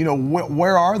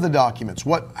 Where are the documents?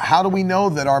 How do we know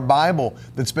that our Bible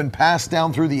that's been passed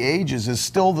down through the ages is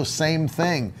still the same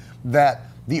thing that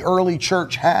the early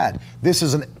church had? This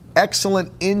is an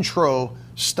excellent intro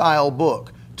style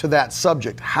book to that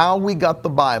subject, How We Got the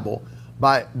Bible,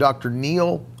 by Dr.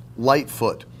 Neil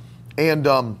Lightfoot.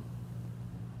 And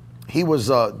he was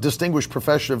a distinguished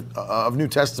professor of New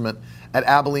Testament at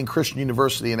Abilene Christian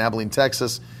University in Abilene,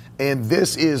 Texas. And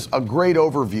this is a great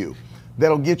overview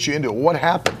that'll get you into it. What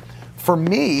happened? For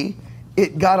me,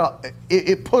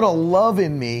 it put a love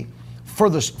in me for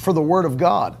the Word of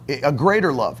God, a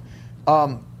greater love.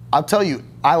 I'll tell you,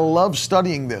 I love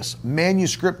studying this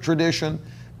manuscript tradition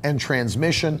and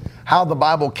transmission, how the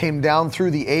Bible came down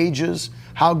through the ages,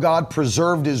 how God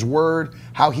preserved His Word,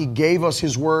 how He gave us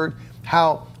His Word,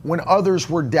 how when others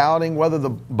were doubting whether the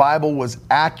Bible was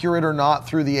accurate or not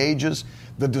through the ages,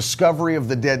 the discovery of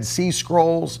the Dead Sea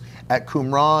Scrolls at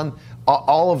Qumran,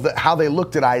 how they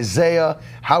looked at Isaiah,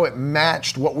 how it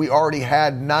matched what we already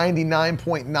had,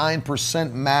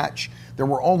 99.9% match. There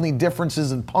were only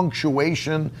differences in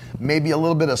punctuation, maybe a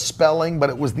little bit of spelling, but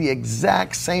it was the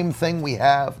exact same thing we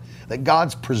have, that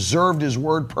God's preserved His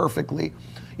Word perfectly.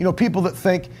 People that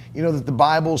think, that the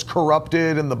Bible's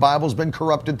corrupted and the Bible's been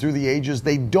corrupted through the ages,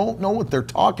 they don't know what they're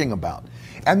talking about.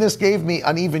 And this gave me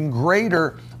an even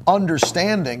greater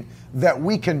understanding that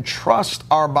we can trust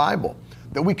our Bible,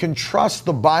 that we can trust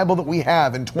the Bible that we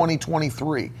have in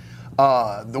 2023.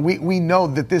 We know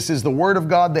that this is the Word of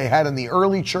God they had in the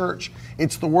early church.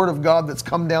 It's the Word of God that's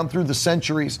come down through the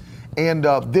centuries. And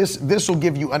this will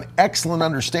give you an excellent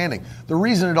understanding. The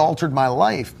reason it altered my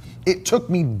life, it took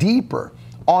me deeper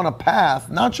on a path,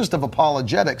 not just of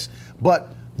apologetics, but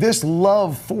this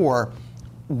love for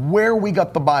where we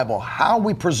got the Bible, how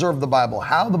we preserve the Bible,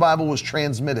 how the Bible was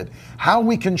transmitted, how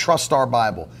we can trust our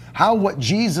Bible, how what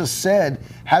Jesus said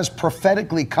has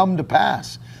prophetically come to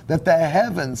pass, that the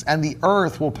heavens and the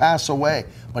earth will pass away,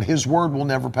 but His Word will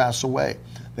never pass away.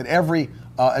 That every,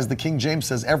 as the King James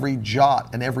says, every jot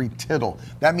and every tittle,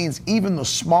 that means even the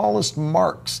smallest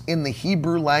marks in the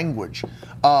Hebrew language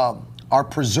are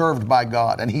preserved by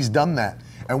God, and He's done that.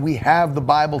 And we have the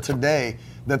Bible today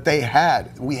that they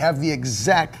had. We have the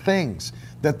exact things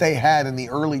that they had in the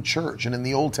early church and in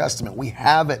the Old Testament. We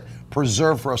have it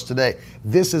preserved for us today.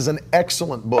 This is an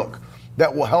excellent book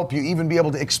that will help you even be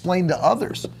able to explain to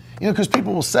others. Because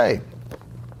people will say,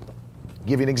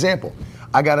 give you an example.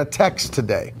 I got a text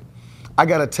today. I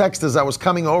got a text as I was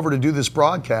coming over to do this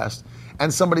broadcast,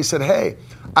 and somebody said, hey,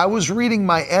 I was reading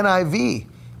my NIV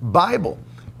Bible,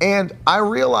 and I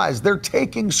realized they're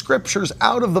taking scriptures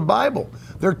out of the Bible.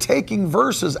 They're taking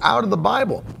verses out of the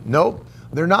Bible. Nope,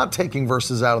 they're not taking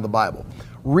verses out of the Bible.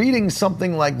 Reading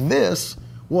something like this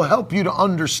will help you to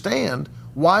understand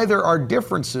why there are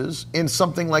differences in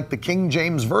something like the King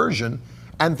James Version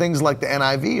and things like the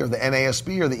NIV or the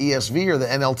NASB or the ESV or the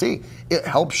NLT. It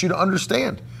helps you to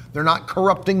understand They're not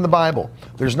corrupting the Bible.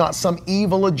 There's not some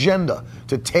evil agenda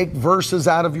to take verses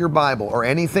out of your Bible or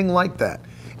anything like that.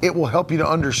 It will help you to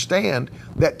understand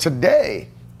that today,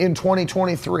 in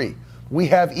 2023, we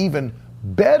have even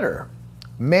better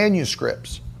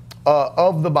manuscripts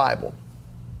of the Bible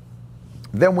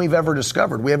than we've ever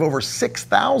discovered. We have over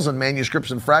 6,000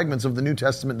 manuscripts and fragments of the New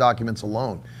Testament documents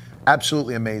alone.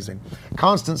 Absolutely amazing.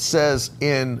 Constance says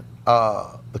in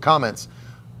the comments,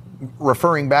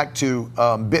 referring back to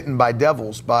Bitten by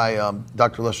Devils by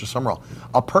Dr. Lester Sumrall,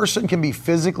 a person can be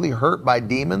physically hurt by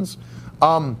demons.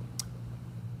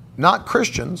 Not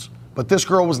Christians, but this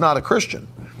girl was not a Christian.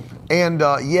 And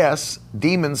yes,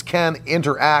 demons can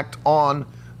interact on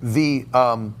the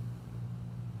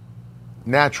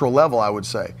natural level, I would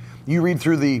say. You read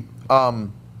through the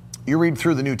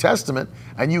New Testament,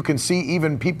 and you can see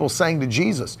even people saying to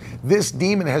Jesus, this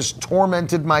demon has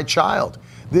tormented my child.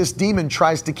 This demon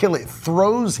tries to kill it,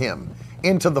 throws him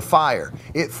into the fire.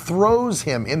 It throws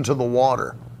him into the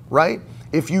water, right?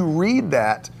 If you read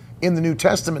that in the New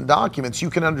Testament documents, you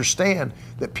can understand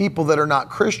that people that are not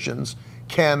Christians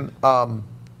can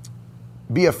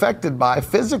be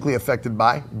physically affected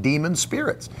by demon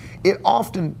spirits. It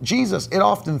often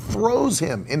throws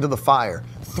him into the fire,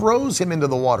 throws him into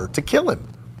the water to kill him,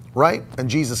 right? And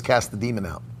Jesus cast the demon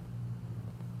out.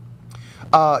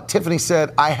 Tiffany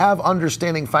said, I have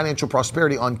Understanding Financial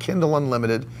Prosperity on Kindle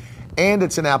Unlimited, and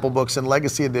it's in Apple Books and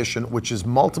Legacy Edition, which is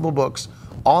multiple books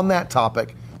on that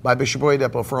topic by Bishop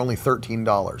Oyedepo for only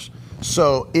 $13.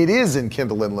 So it is in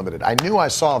Kindle Unlimited. I knew I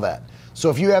saw that. So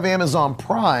if you have Amazon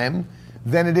Prime,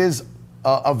 then it is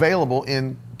available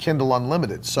in Kindle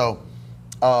Unlimited. So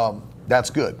that's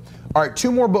good. All right,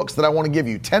 2 more books that I want to give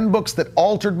you. 10 books that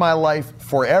altered my life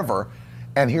forever.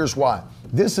 And here's why.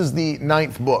 This is the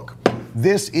 9th book.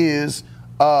 This is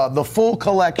the full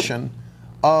collection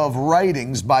of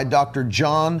writings by Dr.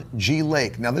 John G.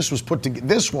 Lake. Now,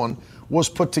 this one was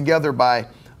put together by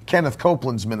Kenneth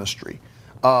Copeland's ministry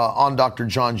on Dr.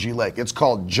 John G. Lake. It's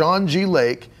called John G.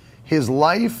 Lake, His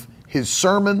Life, His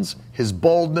Sermons, His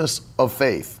Boldness of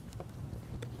Faith.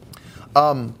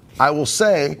 I will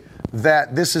say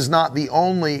that this is not the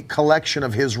only collection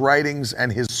of his writings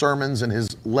and his sermons and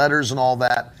his letters and all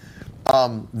that.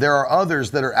 There are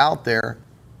others that are out there.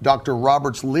 Dr.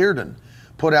 Roberts Liardon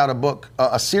put out a book,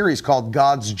 a series called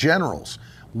God's Generals.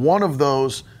 One of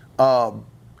those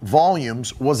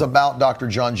volumes was about Dr.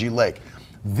 John G. Lake.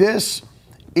 This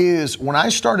is, when I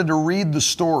started to read the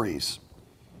stories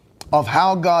of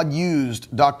how God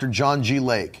used Dr. John G.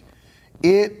 Lake,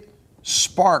 it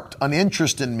sparked an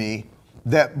interest in me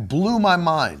that blew my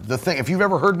mind. If you've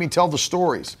ever heard me tell the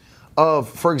stories of,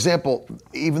 for example,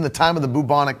 even the time of the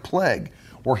bubonic plague,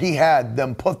 where he had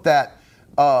them put that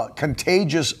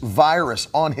contagious virus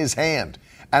on his hand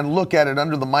and look at it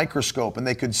under the microscope, and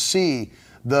they could see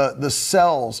the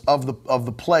cells of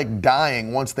the plague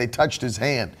dying once they touched his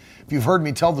hand. If you've heard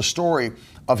me tell the story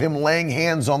of him laying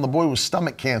hands on the boy with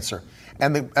stomach cancer,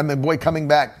 and the boy coming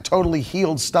back totally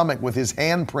healed stomach with his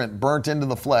handprint burnt into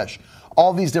the flesh.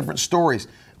 All these different stories,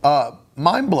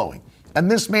 mind-blowing. And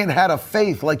this man had a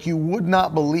faith like you would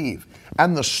not believe.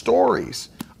 And the stories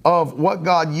of what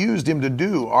God used him to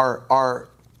do are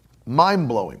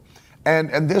mind-blowing.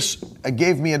 And this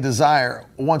gave me a desire,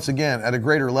 once again, at a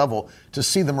greater level, to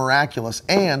see the miraculous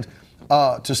and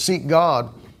to seek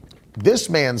God. This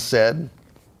man said,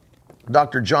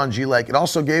 Dr. John G. Lake, it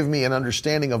also gave me an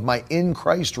understanding of my in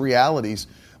Christ realities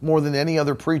more than any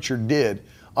other preacher did,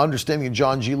 understanding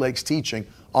John G. Lake's teaching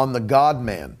on the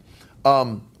God-man.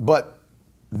 But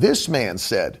this man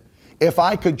said, if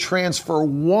I could transfer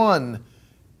one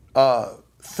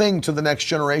thing to the next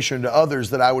generation, to others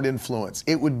that I would influence,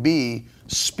 it would be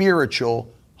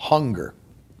spiritual hunger.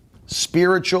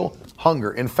 Spiritual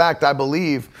hunger. In fact, I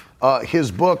believe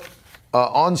his book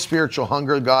on spiritual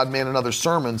hunger, God, Man, and Other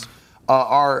Sermons,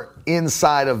 are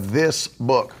inside of this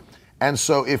book. And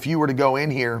so if you were to go in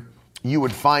here, you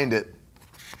would find it.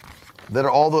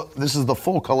 This is the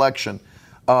full collection.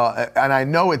 And I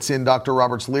know it's in Dr.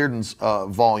 Roberts Liardon's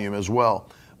volume as well.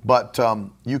 But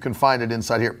you can find it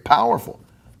inside here. Powerful.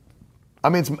 I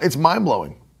mean, it's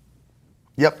mind-blowing.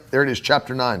 Yep, there it is,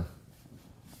 chapter 9.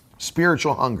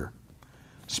 Spiritual hunger.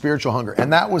 Spiritual hunger.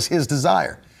 And that was his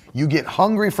desire. You get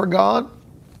hungry for God,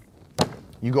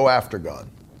 you go after God.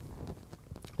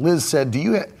 Liz said, do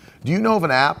you know of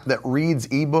an app that reads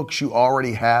ebooks you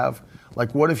already have?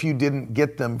 Like, what if you didn't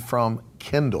get them from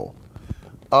Kindle?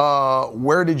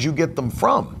 Where did you get them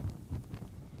from?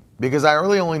 Because I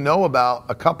really only know about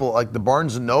a couple, like the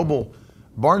Barnes & Noble.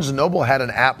 Barnes & Noble had an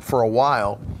app for a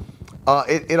while.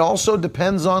 It also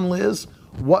depends on, Liz,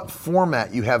 what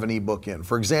format you have an ebook in.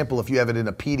 For example, if you have it in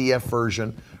a PDF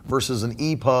version versus an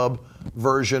EPUB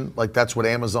version, like that's what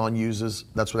Amazon uses,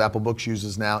 that's what Apple Books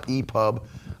uses now, EPUB.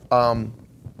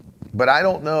 But I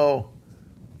don't know.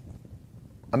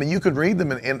 I mean, you could read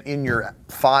them in your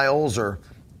files or,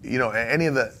 any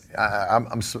of the,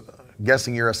 I'm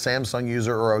guessing you're a Samsung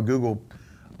user or a Google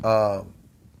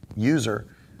user.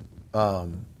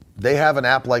 They have an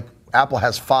app like Apple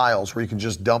has files where you can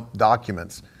just dump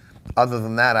documents. Other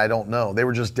than that, I don't know. They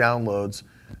were just downloads,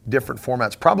 different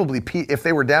formats. Probably, if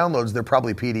they were downloads, they're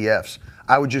probably PDFs.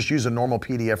 I would just use a normal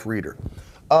PDF reader.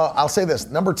 I'll say this,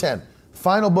 number 10,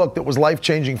 final book that was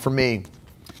life-changing for me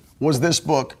was this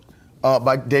book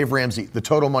by Dave Ramsey, The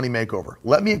Total Money Makeover.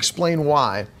 Let me explain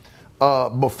why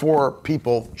before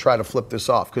people try to flip this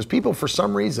off. Because people, for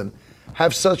some reason,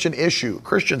 have such an issue.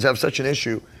 Christians have such an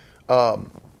issue.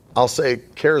 I'll say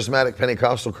charismatic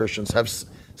Pentecostal Christians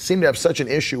seem to have such an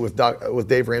issue with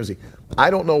Dave Ramsey. I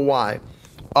don't know why,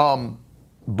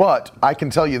 but I can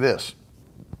tell you this.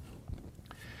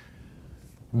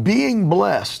 Being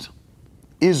blessed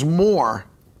is more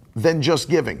than just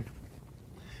giving.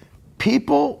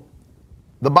 People,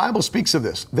 the Bible speaks of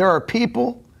this. There are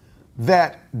people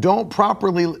that don't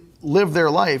properly live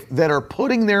their life that are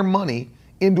putting their money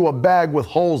into a bag with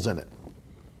holes in it.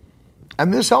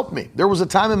 And this helped me. There was a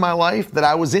time in my life that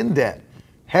I was in debt,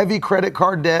 heavy credit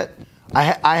card debt.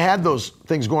 I had those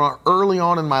things going on early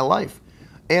on in my life.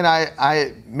 And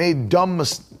I made dumb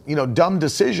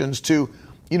decisions to,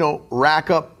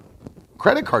 rack up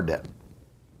credit card debt.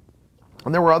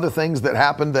 And there were other things that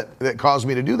happened that caused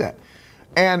me to do that.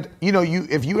 And,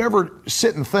 if you ever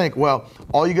sit and think, well,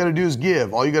 all you got to do is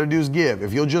give. All you got to do is give.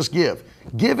 If you'll just give.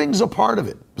 Giving's a part of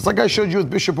it. It's like I showed you with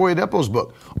Bishop Oyedepo's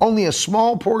book. Only a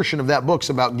small portion of that book's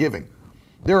about giving.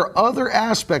 There are other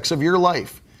aspects of your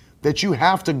life that you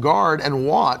have to guard and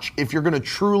watch if you're going to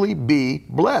truly be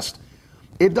blessed.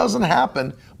 It doesn't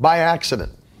happen by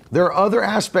accident. There are other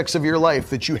aspects of your life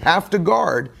that you have to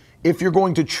guard if you're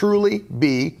going to truly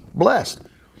be blessed.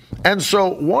 And so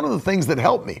one of the things that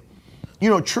helped me,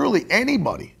 truly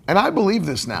anybody, and I believe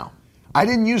this now. I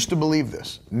didn't used to believe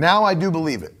this. Now I do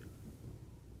believe it.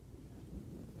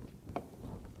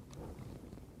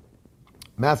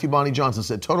 Matthew Bonnie Johnson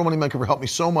said, Total Money Makeover helped me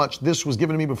so much. This was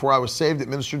given to me before I was saved. It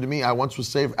ministered to me. I once was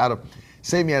saved me out of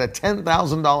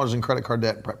 $10,000 in credit card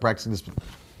debt practicing this.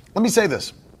 Let me say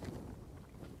this.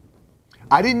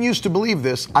 I didn't used to believe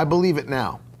this. I believe it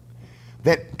now.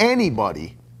 That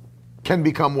anybody can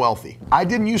become wealthy. I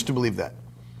didn't used to believe that.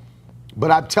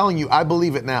 But I'm telling you, I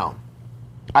believe it now.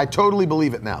 I totally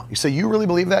believe it now. You say, you really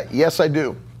believe that? Yes, I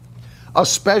do.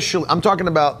 Especially, I'm talking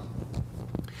about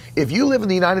if you live in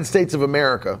the United States of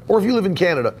America, or if you live in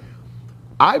Canada,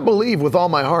 I believe with all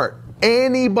my heart,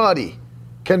 anybody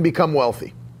can become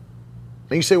wealthy.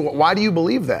 And you say, well, why do you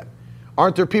believe that?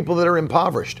 Aren't there people that are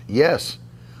impoverished? Yes.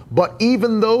 But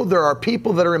even though there are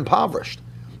people that are impoverished,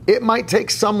 it might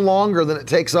take some longer than it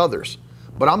takes others.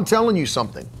 But I'm telling you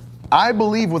something. I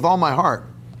believe with all my heart,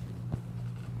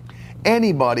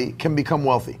 anybody can become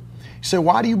wealthy. You say,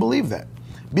 why do you believe that?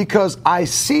 Because I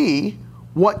see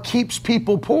what keeps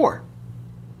people poor.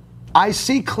 I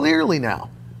see clearly now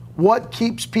what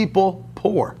keeps people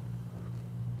poor.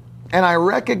 And I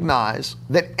recognize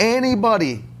that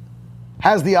anybody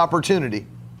has the opportunity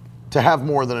to have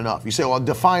more than enough. You say, well,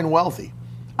 define wealthy.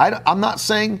 I'm not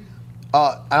saying,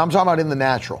 and I'm talking about in the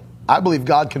natural. I believe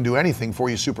God can do anything for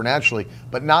you supernaturally,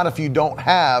 but not if you don't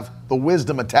have the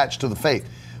wisdom attached to the faith.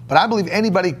 But I believe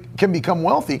anybody can become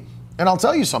wealthy. And I'll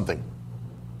tell you something.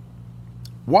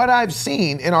 What I've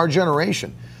seen in our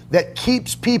generation that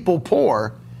keeps people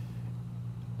poor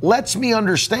lets me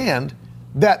understand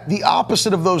that the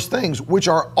opposite of those things, which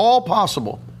are all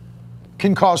possible,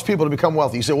 can cause people to become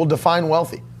wealthy. You say, well, define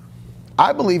wealthy.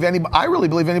 I really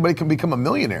believe anybody can become a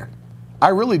millionaire. I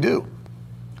really do.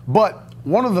 But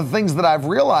one of the things that I've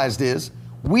realized is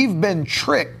we've been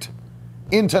tricked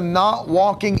into not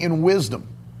walking in wisdom.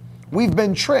 We've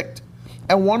been tricked.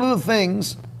 And one of the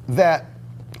things that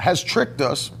has tricked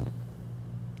us,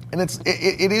 and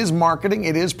it is marketing,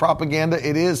 it is propaganda,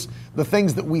 it is the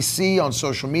things that we see on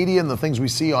social media and the things we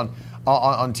see on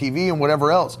TV and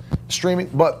whatever else, streaming.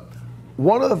 But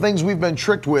one of the things we've been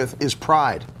tricked with is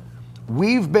pride.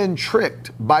 We've been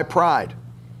tricked by pride.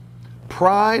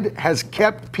 Pride has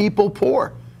kept people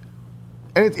poor.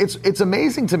 And it's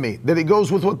amazing to me that it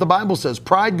goes with what the Bible says.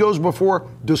 Pride goes before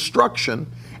destruction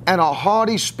and a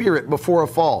haughty spirit before a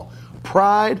fall.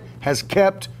 Pride has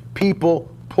kept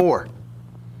people poor.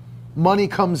 Money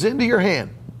comes into your hand,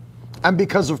 and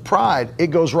because of pride, it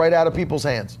goes right out of people's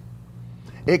hands.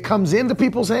 It comes into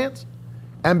people's hands,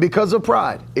 And because of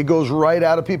pride, it goes right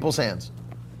out of people's hands.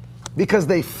 Because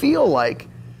they feel like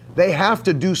they have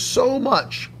to do so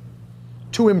much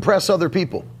to impress other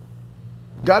people.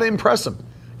 Got to impress them.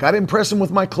 Got to impress them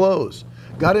with my clothes.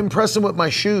 Got to impress them with my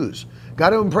shoes.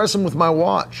 Got to impress them with my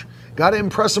watch. Got to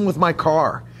impress them with my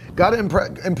car. Got to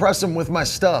impress them with my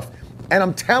stuff. And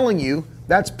I'm telling you,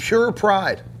 that's pure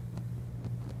pride.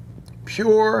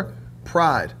 Pure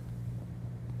pride.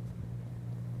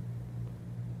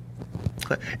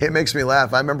 It makes me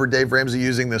laugh. I remember Dave Ramsey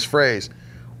using this phrase.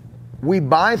 We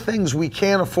buy things we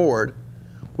can't afford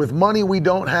with money we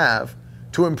don't have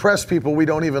to impress people we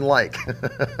don't even like.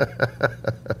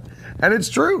 And it's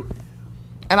true.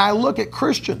 And I look at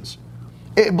Christians.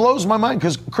 It blows my mind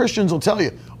because Christians will tell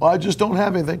you, well, I just don't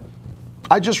have anything.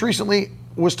 I just recently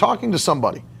was talking to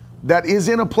somebody that is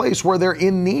in a place where they're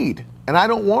in need. And I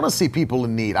don't want to see people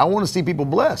in need. I want to see people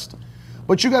blessed.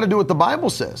 But you got to do what the Bible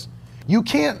says. You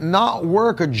can't not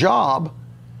work a job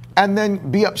and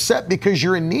then be upset because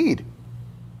you're in need.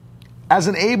 As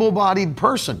an able-bodied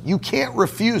person, you can't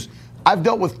refuse. I've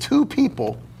dealt with 2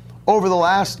 people over the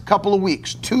last couple of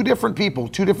weeks, 2 different people,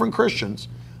 2 different Christians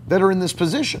that are in this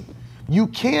position. You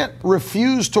can't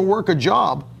refuse to work a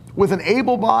job with an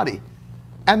able body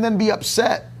and then be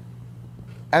upset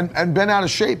and bent out of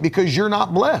shape because you're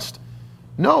not blessed.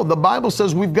 No, the Bible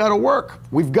says we've got to work.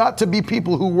 We've got to be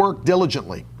people who work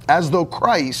diligently, as though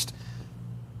Christ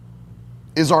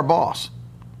is our boss.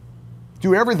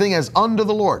 Do everything as unto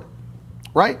the Lord,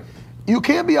 right? You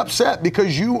can't be upset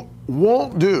because you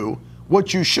won't do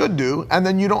what you should do and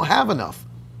then you don't have enough.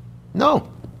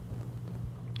 No.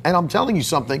 And I'm telling you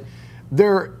something,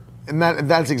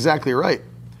 that's exactly right.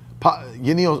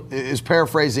 Yanil is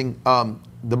paraphrasing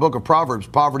the book of Proverbs.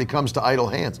 Poverty comes to idle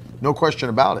hands. No question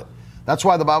about it. That's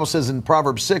why the Bible says in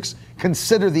Proverbs 6,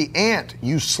 consider the ant,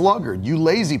 you sluggard, you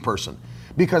lazy person,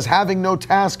 because having no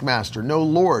taskmaster, no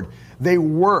Lord, they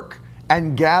work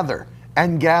and gather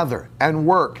and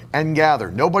work and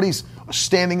gather. Nobody's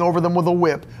standing over them with a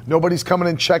whip. Nobody's coming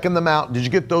and checking them out. Did you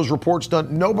get those reports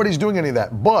done? Nobody's doing any of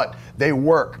that, but they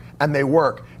work and they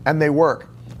work and they work.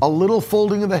 A little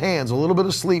folding of the hands, a little bit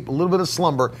of sleep, a little bit of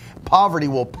slumber, poverty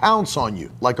will pounce on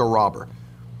you like a robber.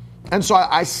 And so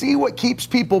I see what keeps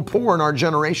people poor in our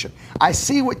generation. I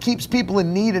see what keeps people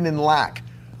in need and in lack.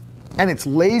 And it's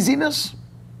laziness,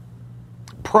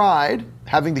 pride,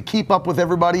 having to keep up with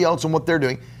everybody else and what they're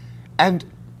doing. And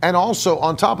also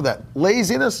on top of that,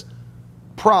 laziness,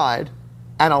 pride,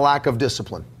 and a lack of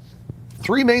discipline.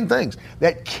 3 main things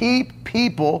that keep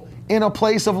people in a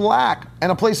place of lack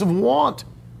and a place of want.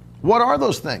 What are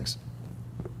those things?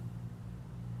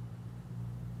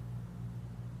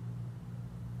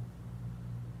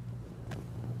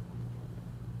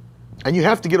 And you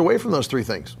have to get away from those 3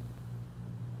 things.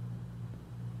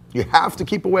 You have to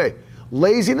keep away.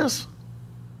 Laziness,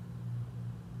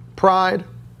 pride,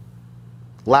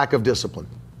 lack of discipline.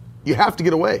 You have to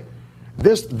get away.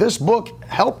 This book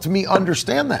helped me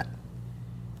understand that.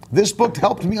 This book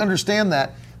helped me understand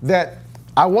that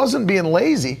I wasn't being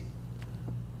lazy,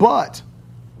 but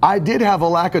I did have a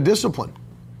lack of discipline.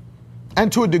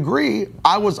 And to a degree,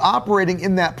 I was operating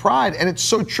in that pride, and it's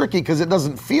so tricky because it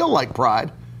doesn't feel like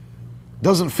pride.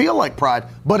 Doesn't feel like pride,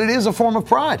 but it is a form of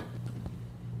pride.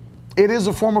 It is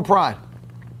a form of pride.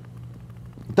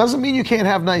 Doesn't mean you can't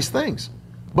have nice things,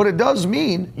 but it does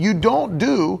mean you don't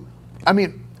do,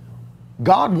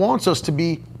 God wants us to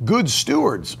be good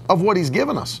stewards of what He's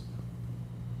given us.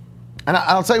 And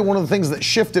I'll tell you one of the things that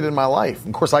shifted in my life.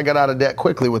 Of course, I got out of debt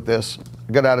quickly with this.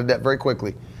 I got out of debt very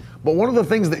quickly. But one of the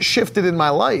things that shifted in my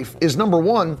life is, number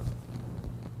one,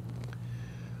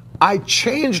 I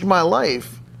changed my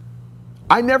life.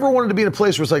 I never wanted to be in a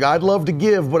place where it's like, I'd love to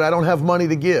give, but I don't have money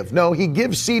to give. No, He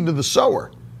gives seed to the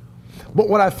sower. But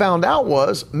what I found out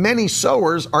was many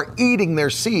sowers are eating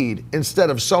their seed instead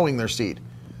of sowing their seed.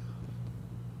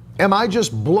 Am I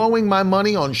just blowing my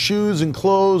money on shoes and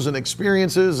clothes and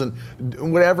experiences and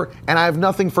whatever, and I have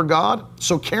nothing for God?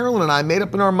 So Carolyn and I made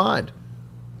up in our mind.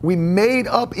 We made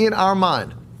up in our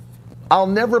mind, I'll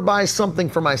never buy something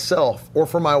for myself or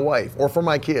for my wife or for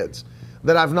my kids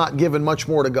that I've not given much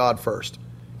more to God first.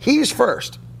 He's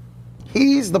first.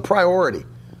 He's the priority.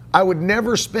 I would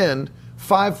never spend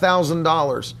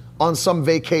 $5,000 on some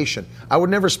vacation. I would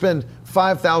never spend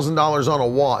 $5,000 on a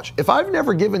watch. If I've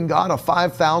never given God a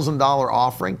 $5,000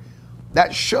 offering,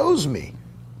 that shows me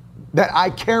that I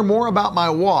care more about my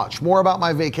watch, more about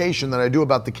my vacation than I do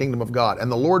about the kingdom of God.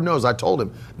 And the Lord knows, I told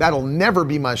Him, that'll never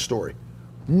be my story.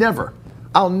 Never.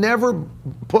 I'll never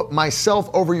put myself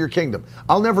over your kingdom.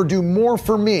 I'll never do more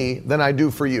for me than I do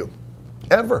for you.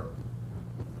 Ever.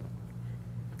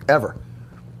 Ever.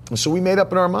 And so we made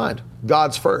up in our mind,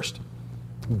 God's first.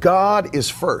 God is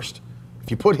first. If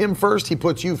you put him first, he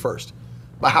puts you first.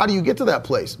 But how do you get to that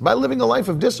place? By living a life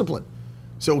of discipline.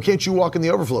 So can't you walk in the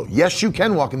overflow? Yes, you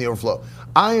can walk in the overflow.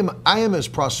 I am as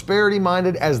prosperity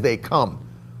minded as they come.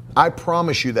 I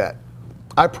promise you that.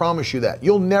 I promise you that.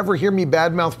 You'll never hear me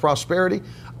badmouth prosperity.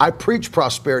 I preach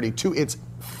prosperity to its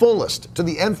fullest, to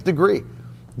the nth degree.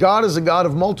 God is a God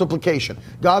of multiplication.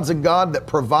 God's a God that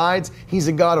provides. He's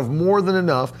a God of more than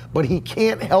enough, but he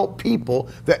can't help people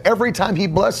that every time he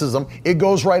blesses them, it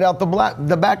goes right out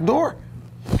the back door.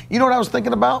 You know what I was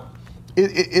thinking about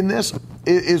in this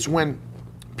is when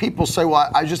people say, well,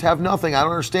 I just have nothing. I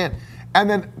don't understand. And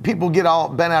then people get all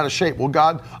bent out of shape. Well,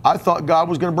 God, I thought God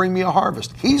was going to bring me a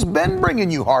harvest. He's been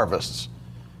bringing you harvests.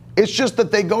 It's just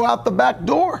that they go out the back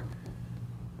door.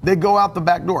 They go out the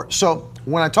back door. So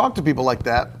when I talk to people like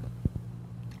that,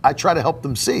 I try to help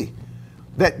them see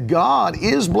that God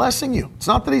is blessing you. It's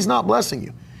not that he's not blessing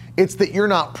you. It's that you're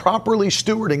not properly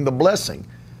stewarding the blessing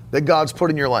that God's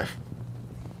put in your life.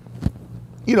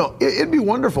 You know, it'd be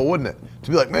wonderful, wouldn't it?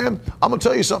 To be like, man, I'm going to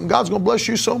tell you something. God's going to bless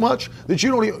you so much that you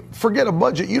don't even forget a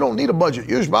budget. You don't need a budget.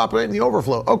 You just operate in the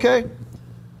overflow. Okay.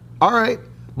 All right.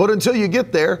 But until you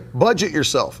get there, budget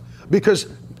yourself. Because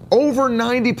over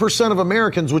 90% of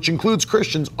Americans, which includes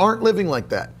Christians, aren't living like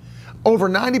that. Over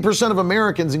 90% of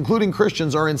Americans, including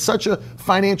Christians, are in such a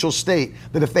financial state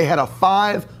that if they had a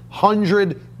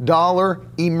 $500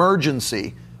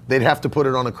 emergency, they'd have to put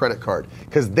it on a credit card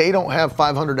because they don't have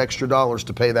 $500 extra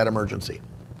to pay that emergency.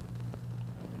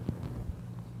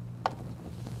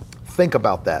 Think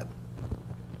about that.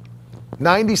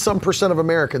 90% of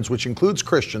Americans, which includes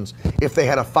Christians, if they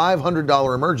had a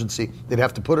 $500 emergency, they'd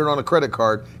have to put it on a credit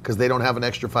card because they don't have an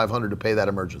extra $500 to pay that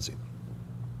emergency.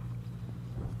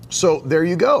 So there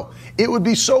you go. It would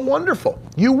be so wonderful.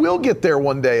 You will get there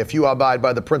one day if you abide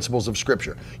by the principles of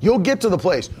Scripture. You'll get to the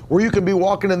place where you can be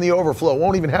walking in the overflow,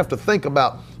 won't even have to think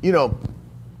about,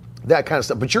 that kind of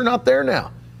stuff. But you're not there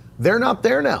now. They're not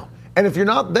there now. And if you're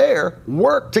not there,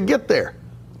 work to get there.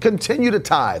 Continue to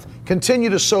tithe. Continue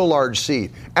to sow large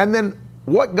seed. And then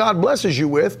what God blesses you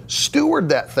with, steward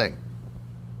that thing.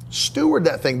 Steward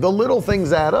that thing. The little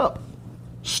things add up.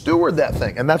 Steward that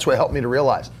thing. And that's what helped me to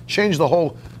realize. Change the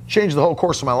whole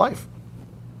course of my life.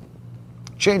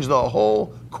 Change the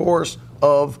whole course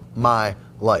of my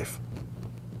life.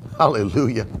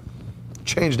 Hallelujah.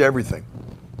 Changed everything.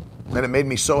 And it made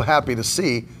me so happy to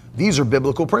see these are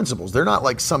biblical principles. They're not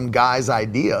like some guy's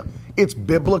idea. It's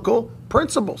biblical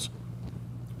principles.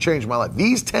 Changed my life.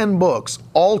 These 10 books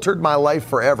altered my life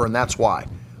forever, and that's why.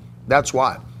 That's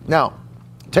why. Now,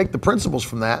 take the principles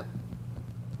from that.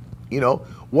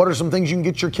 What are some things you can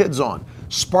get your kids on?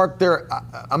 Spark their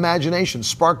imagination,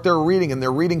 spark their reading and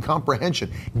their reading comprehension.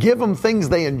 Give them things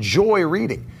they enjoy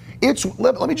reading.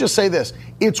 Let me just say this.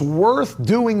 It's worth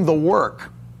doing the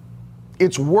work.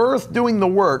 It's worth doing the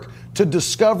work to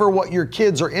discover what your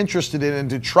kids are interested in and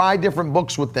to try different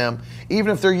books with them,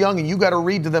 even if they're young and you got to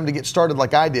read to them to get started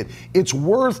like I did. It's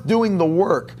worth doing the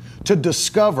work to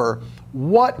discover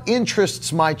what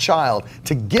interests my child,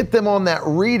 to get them on that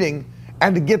reading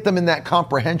and to get them in that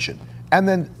comprehension. And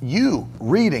then you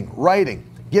reading, writing,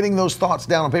 getting those thoughts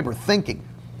down on paper, thinking.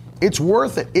 It's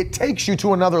worth it. It takes you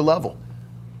to another level.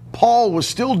 Paul was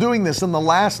still doing this in the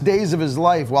last days of his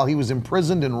life while he was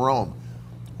imprisoned in Rome.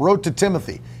 Wrote to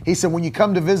Timothy. He said, when you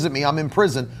come to visit me, I'm in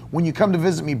prison. When you come to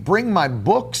visit me, bring my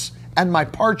books and my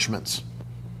parchments.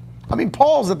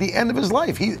 Paul's at the end of his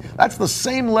life. That's the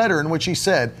same letter in which he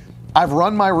said, I've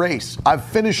run my race. I've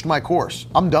finished my course.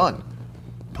 I'm done.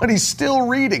 But he's still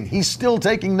reading. He's still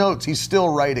taking notes. He's still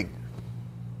writing.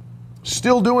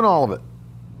 Still doing all of it.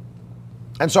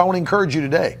 And so I want to encourage you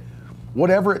today,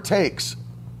 whatever it takes,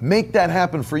 make that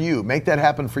happen for you. Make that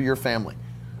happen for your family.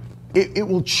 It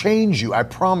will change you. I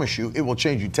promise you, it will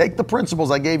change you. Take the principles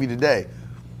I gave you today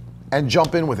and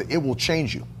jump in with it. It will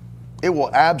change you. It will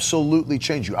absolutely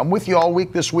change you. I'm with you all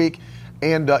week this week,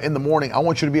 and in the morning, I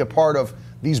want you to be a part of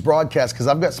these broadcasts because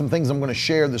I've got some things I'm going to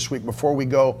share this week before we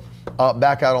go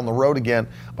back out on the road again.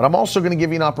 But I'm also going to give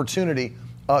you an opportunity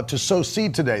to sow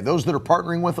seed today. Those that are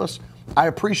partnering with us, I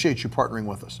appreciate you partnering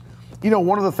with us.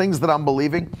 One of the things that I'm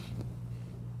believing,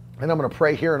 and I'm going to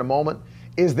pray here in a moment,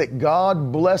 is that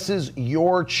God blesses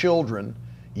your children,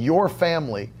 your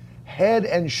family, head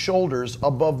and shoulders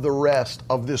above the rest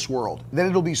of this world. That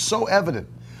it'll be so evident.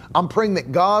 I'm praying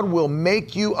that God will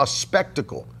make you a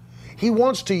spectacle. He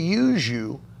wants to use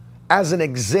you as an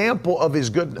example of his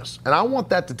goodness. And I want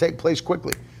that to take place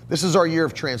quickly. This is our year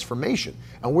of transformation.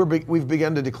 And we've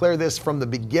begun to declare this from the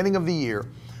beginning of the year,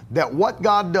 that what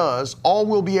God does, all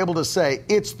we'll be able to say,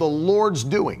 it's the Lord's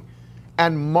doing.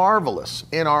 and marvelous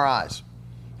in our eyes.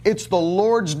 It's the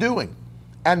Lord's doing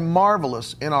and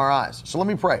marvelous in our eyes. So let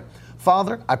me pray.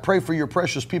 Father, I pray for your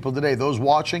precious people today, those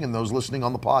watching and those listening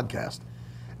on the podcast.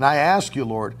 And I ask you,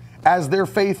 Lord, as they're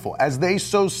faithful, as they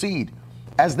sow seed,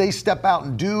 as they step out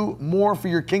and do more for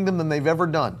your kingdom than they've ever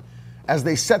done, as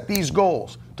they set these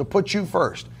goals to put you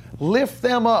first, lift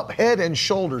them up head and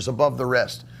shoulders above the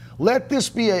rest. Let this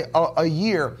be a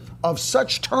year of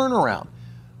such turnaround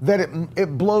that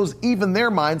it blows even their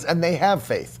minds, and they have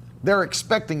faith. They're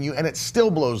expecting you, and it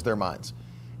still blows their minds.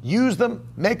 Use them,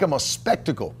 make them a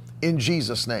spectacle in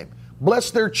Jesus' name.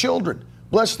 Bless their children,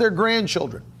 bless their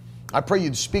grandchildren. I pray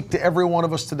you'd speak to every one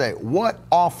of us today. What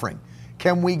offering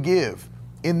can we give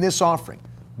in this offering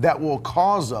that will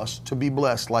cause us to be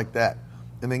blessed like that?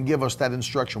 And then give us that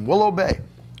instruction. We'll obey.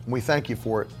 And we thank you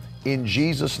for it. In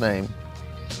Jesus' name,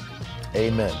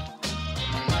 amen.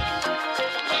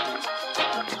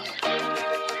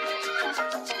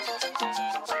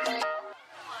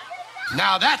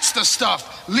 Now that's the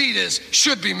stuff leaders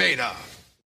should be made of.